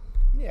true.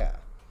 Yeah.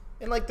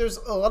 And, like, there's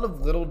a lot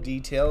of little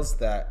details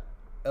that...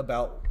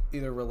 about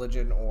either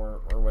religion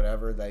or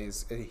whatever, that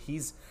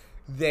he's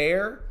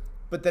there,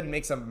 but then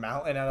makes a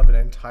mountain out of an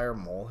entire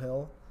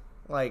molehill.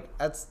 Like,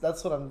 that's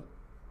what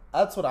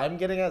I'm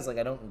getting at, is, like,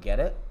 I don't get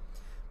it.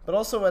 But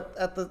also,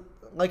 at the...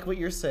 like what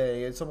you're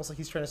saying, it's almost like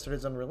he's trying to start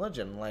his own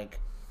religion, like...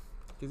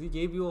 Because he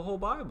gave you a whole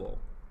Bible.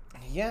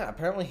 Yeah,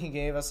 apparently he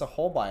gave us a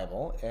whole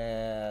Bible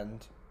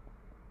and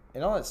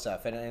all that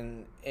stuff,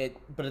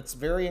 but it's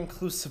very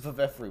inclusive of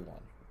everyone,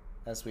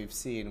 as we've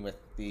seen with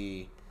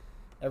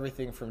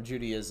everything from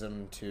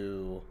Judaism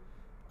to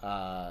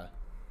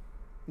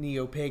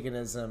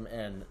neo-paganism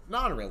and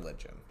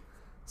non-religion.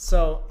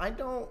 So I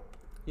don't.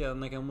 Yeah,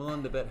 and like I'm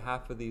willing to bet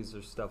half of these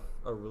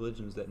are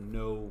religions that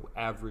no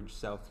average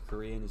South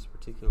Korean is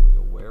particularly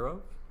aware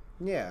of.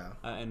 Yeah.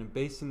 And I'm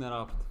basing that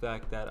off the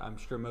fact that I'm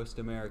sure most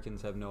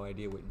Americans have no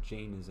idea what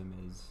Jainism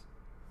is.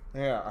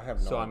 Yeah, I have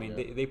no idea. So, I mean,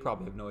 they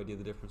probably have no idea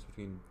the difference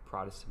between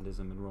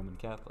Protestantism and Roman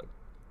Catholic.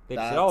 They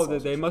That's say, oh, they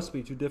true. must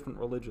be two different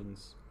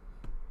religions.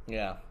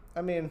 Yeah.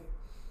 I mean,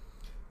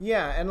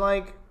 yeah, and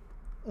like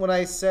what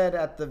I said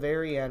at the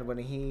very end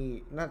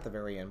not at the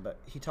very end, but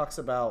he talks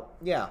about,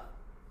 yeah,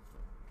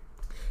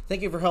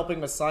 thank you for helping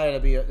Messiah to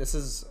be, this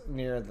is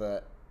near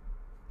the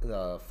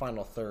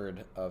final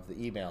third of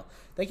the email.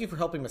 Thank you for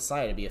helping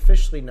Messiah to be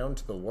officially known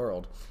to the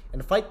world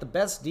and fight the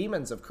best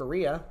demons of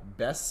Korea,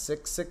 Best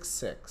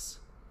 666.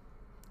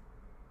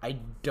 I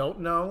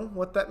don't know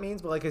what that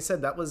means, but like I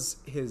said, that was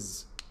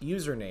his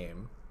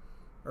username,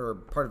 or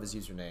part of his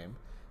username,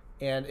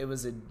 and it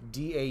was a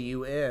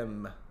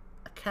DAUM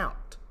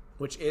account,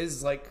 which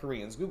is like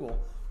Korean's Google,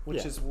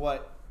 which is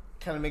what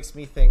kind of makes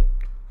me think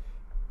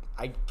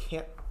I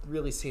can't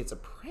really say it's a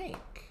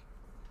prank.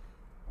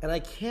 And I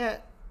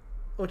can't,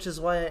 which is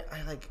why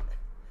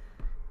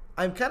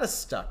I'm kind of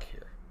stuck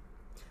here.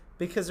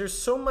 Because there's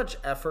so much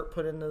effort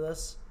put into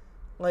this.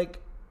 Like,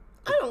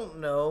 I don't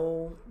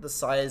know the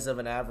size of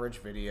an average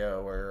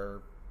video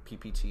or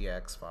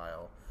PPTX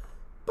file,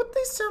 but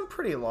they sound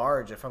pretty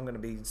large if I'm going to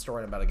be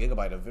storing about 1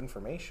 gigabyte of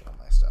information on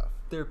my stuff.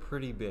 They're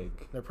pretty big.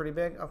 They're pretty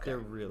big? Okay. They're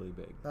really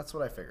big. That's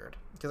what I figured.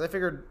 Because I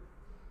figured,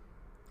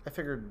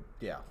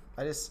 yeah.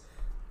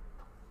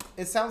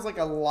 It sounds like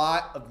a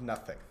lot of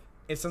nothing.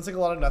 It sounds like a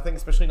lot of nothing,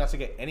 especially not to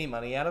get any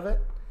money out of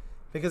it.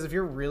 Because if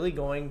you're really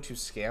going to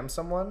scam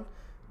someone,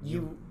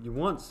 you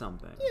want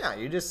something.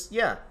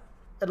 Yeah,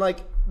 and like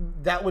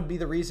that would be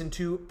the reason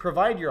to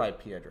provide your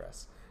IP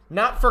address.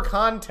 Not for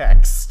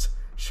context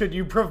should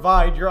you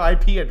provide your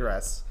IP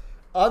address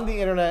on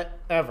the internet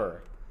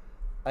ever.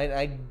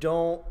 I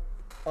don't,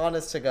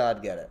 honest to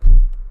God, get it.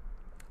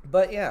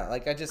 But yeah,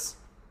 like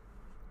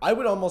I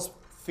would almost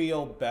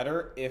feel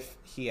better if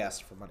he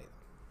asked for money.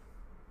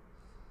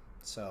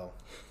 So,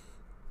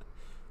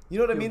 you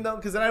know what I mean though?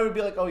 Because then I would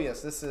be like, oh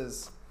yes, this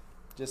is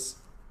just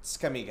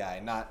scummy guy,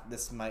 not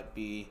this might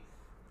be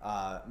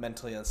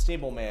mentally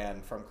unstable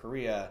man from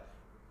Korea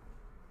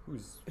who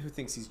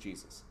thinks he's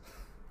Jesus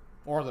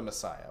or the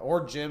Messiah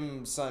or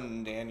Jim,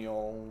 son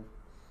Daniel,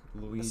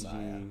 Luigi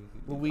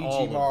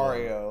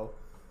Mario.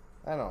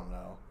 I don't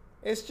know.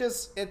 It's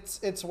just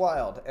it's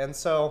wild. And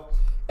so,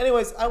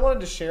 anyways, I wanted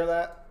to share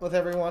that with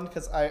everyone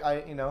because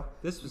I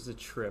this was a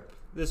trip.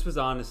 This was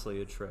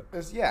honestly a trip.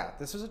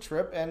 This was a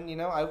trip,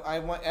 and I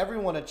want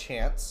everyone a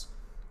chance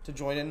to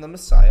join in the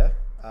Messiah.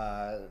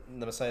 The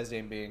Messiah's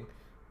name being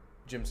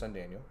Jim, son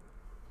Daniel,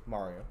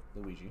 Mario,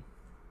 Luigi,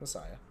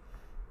 Messiah,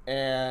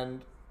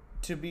 and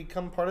to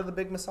become part of the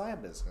big Messiah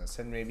business.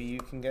 And maybe you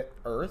can get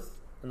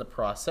Earth in the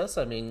process.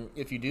 I mean,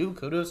 if you do,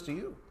 kudos to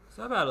you.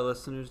 So how about it,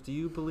 listeners? Do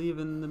you believe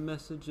in the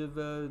message of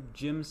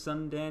Jim's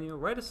son Daniel?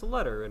 Write us a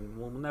letter, and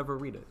we'll never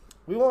read it.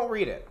 We won't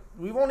read it.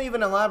 We won't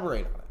even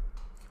elaborate on it.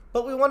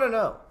 But we want to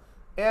know.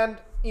 And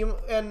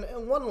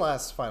one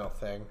last final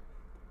thing.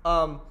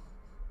 Don't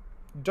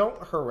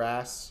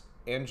harass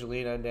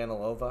Angelina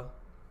Danilova.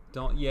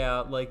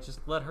 Just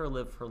let her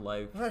live her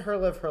life. Let her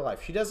live her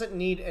life. She doesn't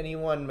need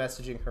anyone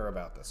messaging her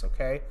about this,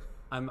 okay?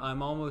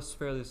 I'm almost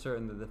fairly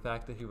certain that the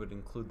fact that he would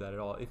include that at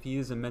all, if he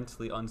is a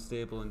mentally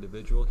unstable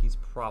individual, he's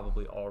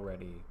probably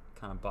already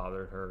kind of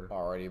bothered her.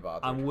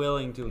 I'm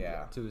willing to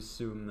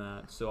assume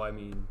that. So I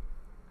mean,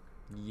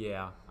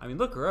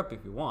 look her up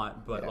if you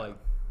want, but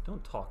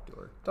don't talk to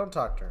her. Don't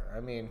talk to her. I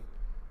mean,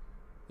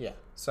 yeah.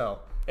 So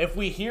if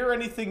we hear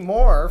anything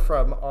more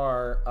from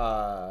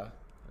our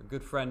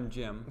good friend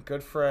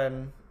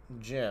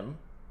Jim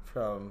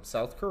from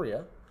South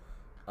Korea,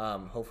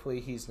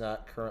 hopefully he's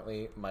not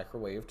currently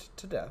microwaved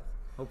to death.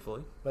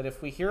 Hopefully. But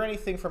if we hear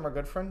anything from our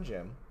good friend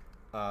Jim,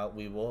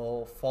 we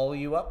will follow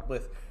you up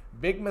with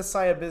Big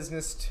Messiah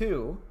Business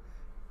 2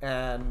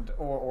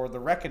 or The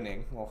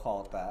Reckoning, we'll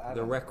call it that.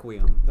 The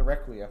Requiem. The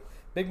Requiem.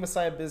 Big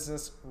Messiah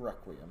Business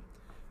Requiem.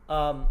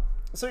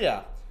 So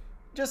yeah,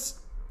 just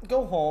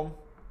go home,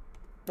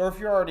 or if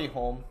you're already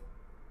home,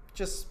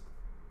 just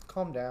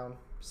calm down,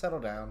 settle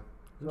down,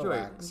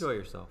 relax. Enjoy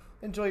yourself.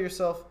 Enjoy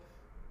yourself.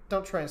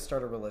 Don't try and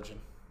start a religion,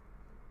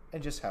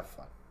 and just have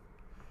fun.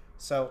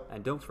 So,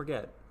 and don't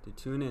forget to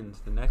tune in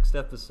to the next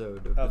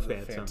episode of the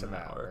Phantom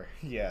Hour.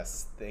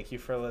 Yes, thank you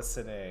for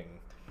listening.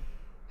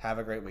 Have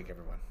a great week,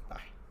 everyone.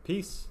 Bye.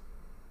 Peace.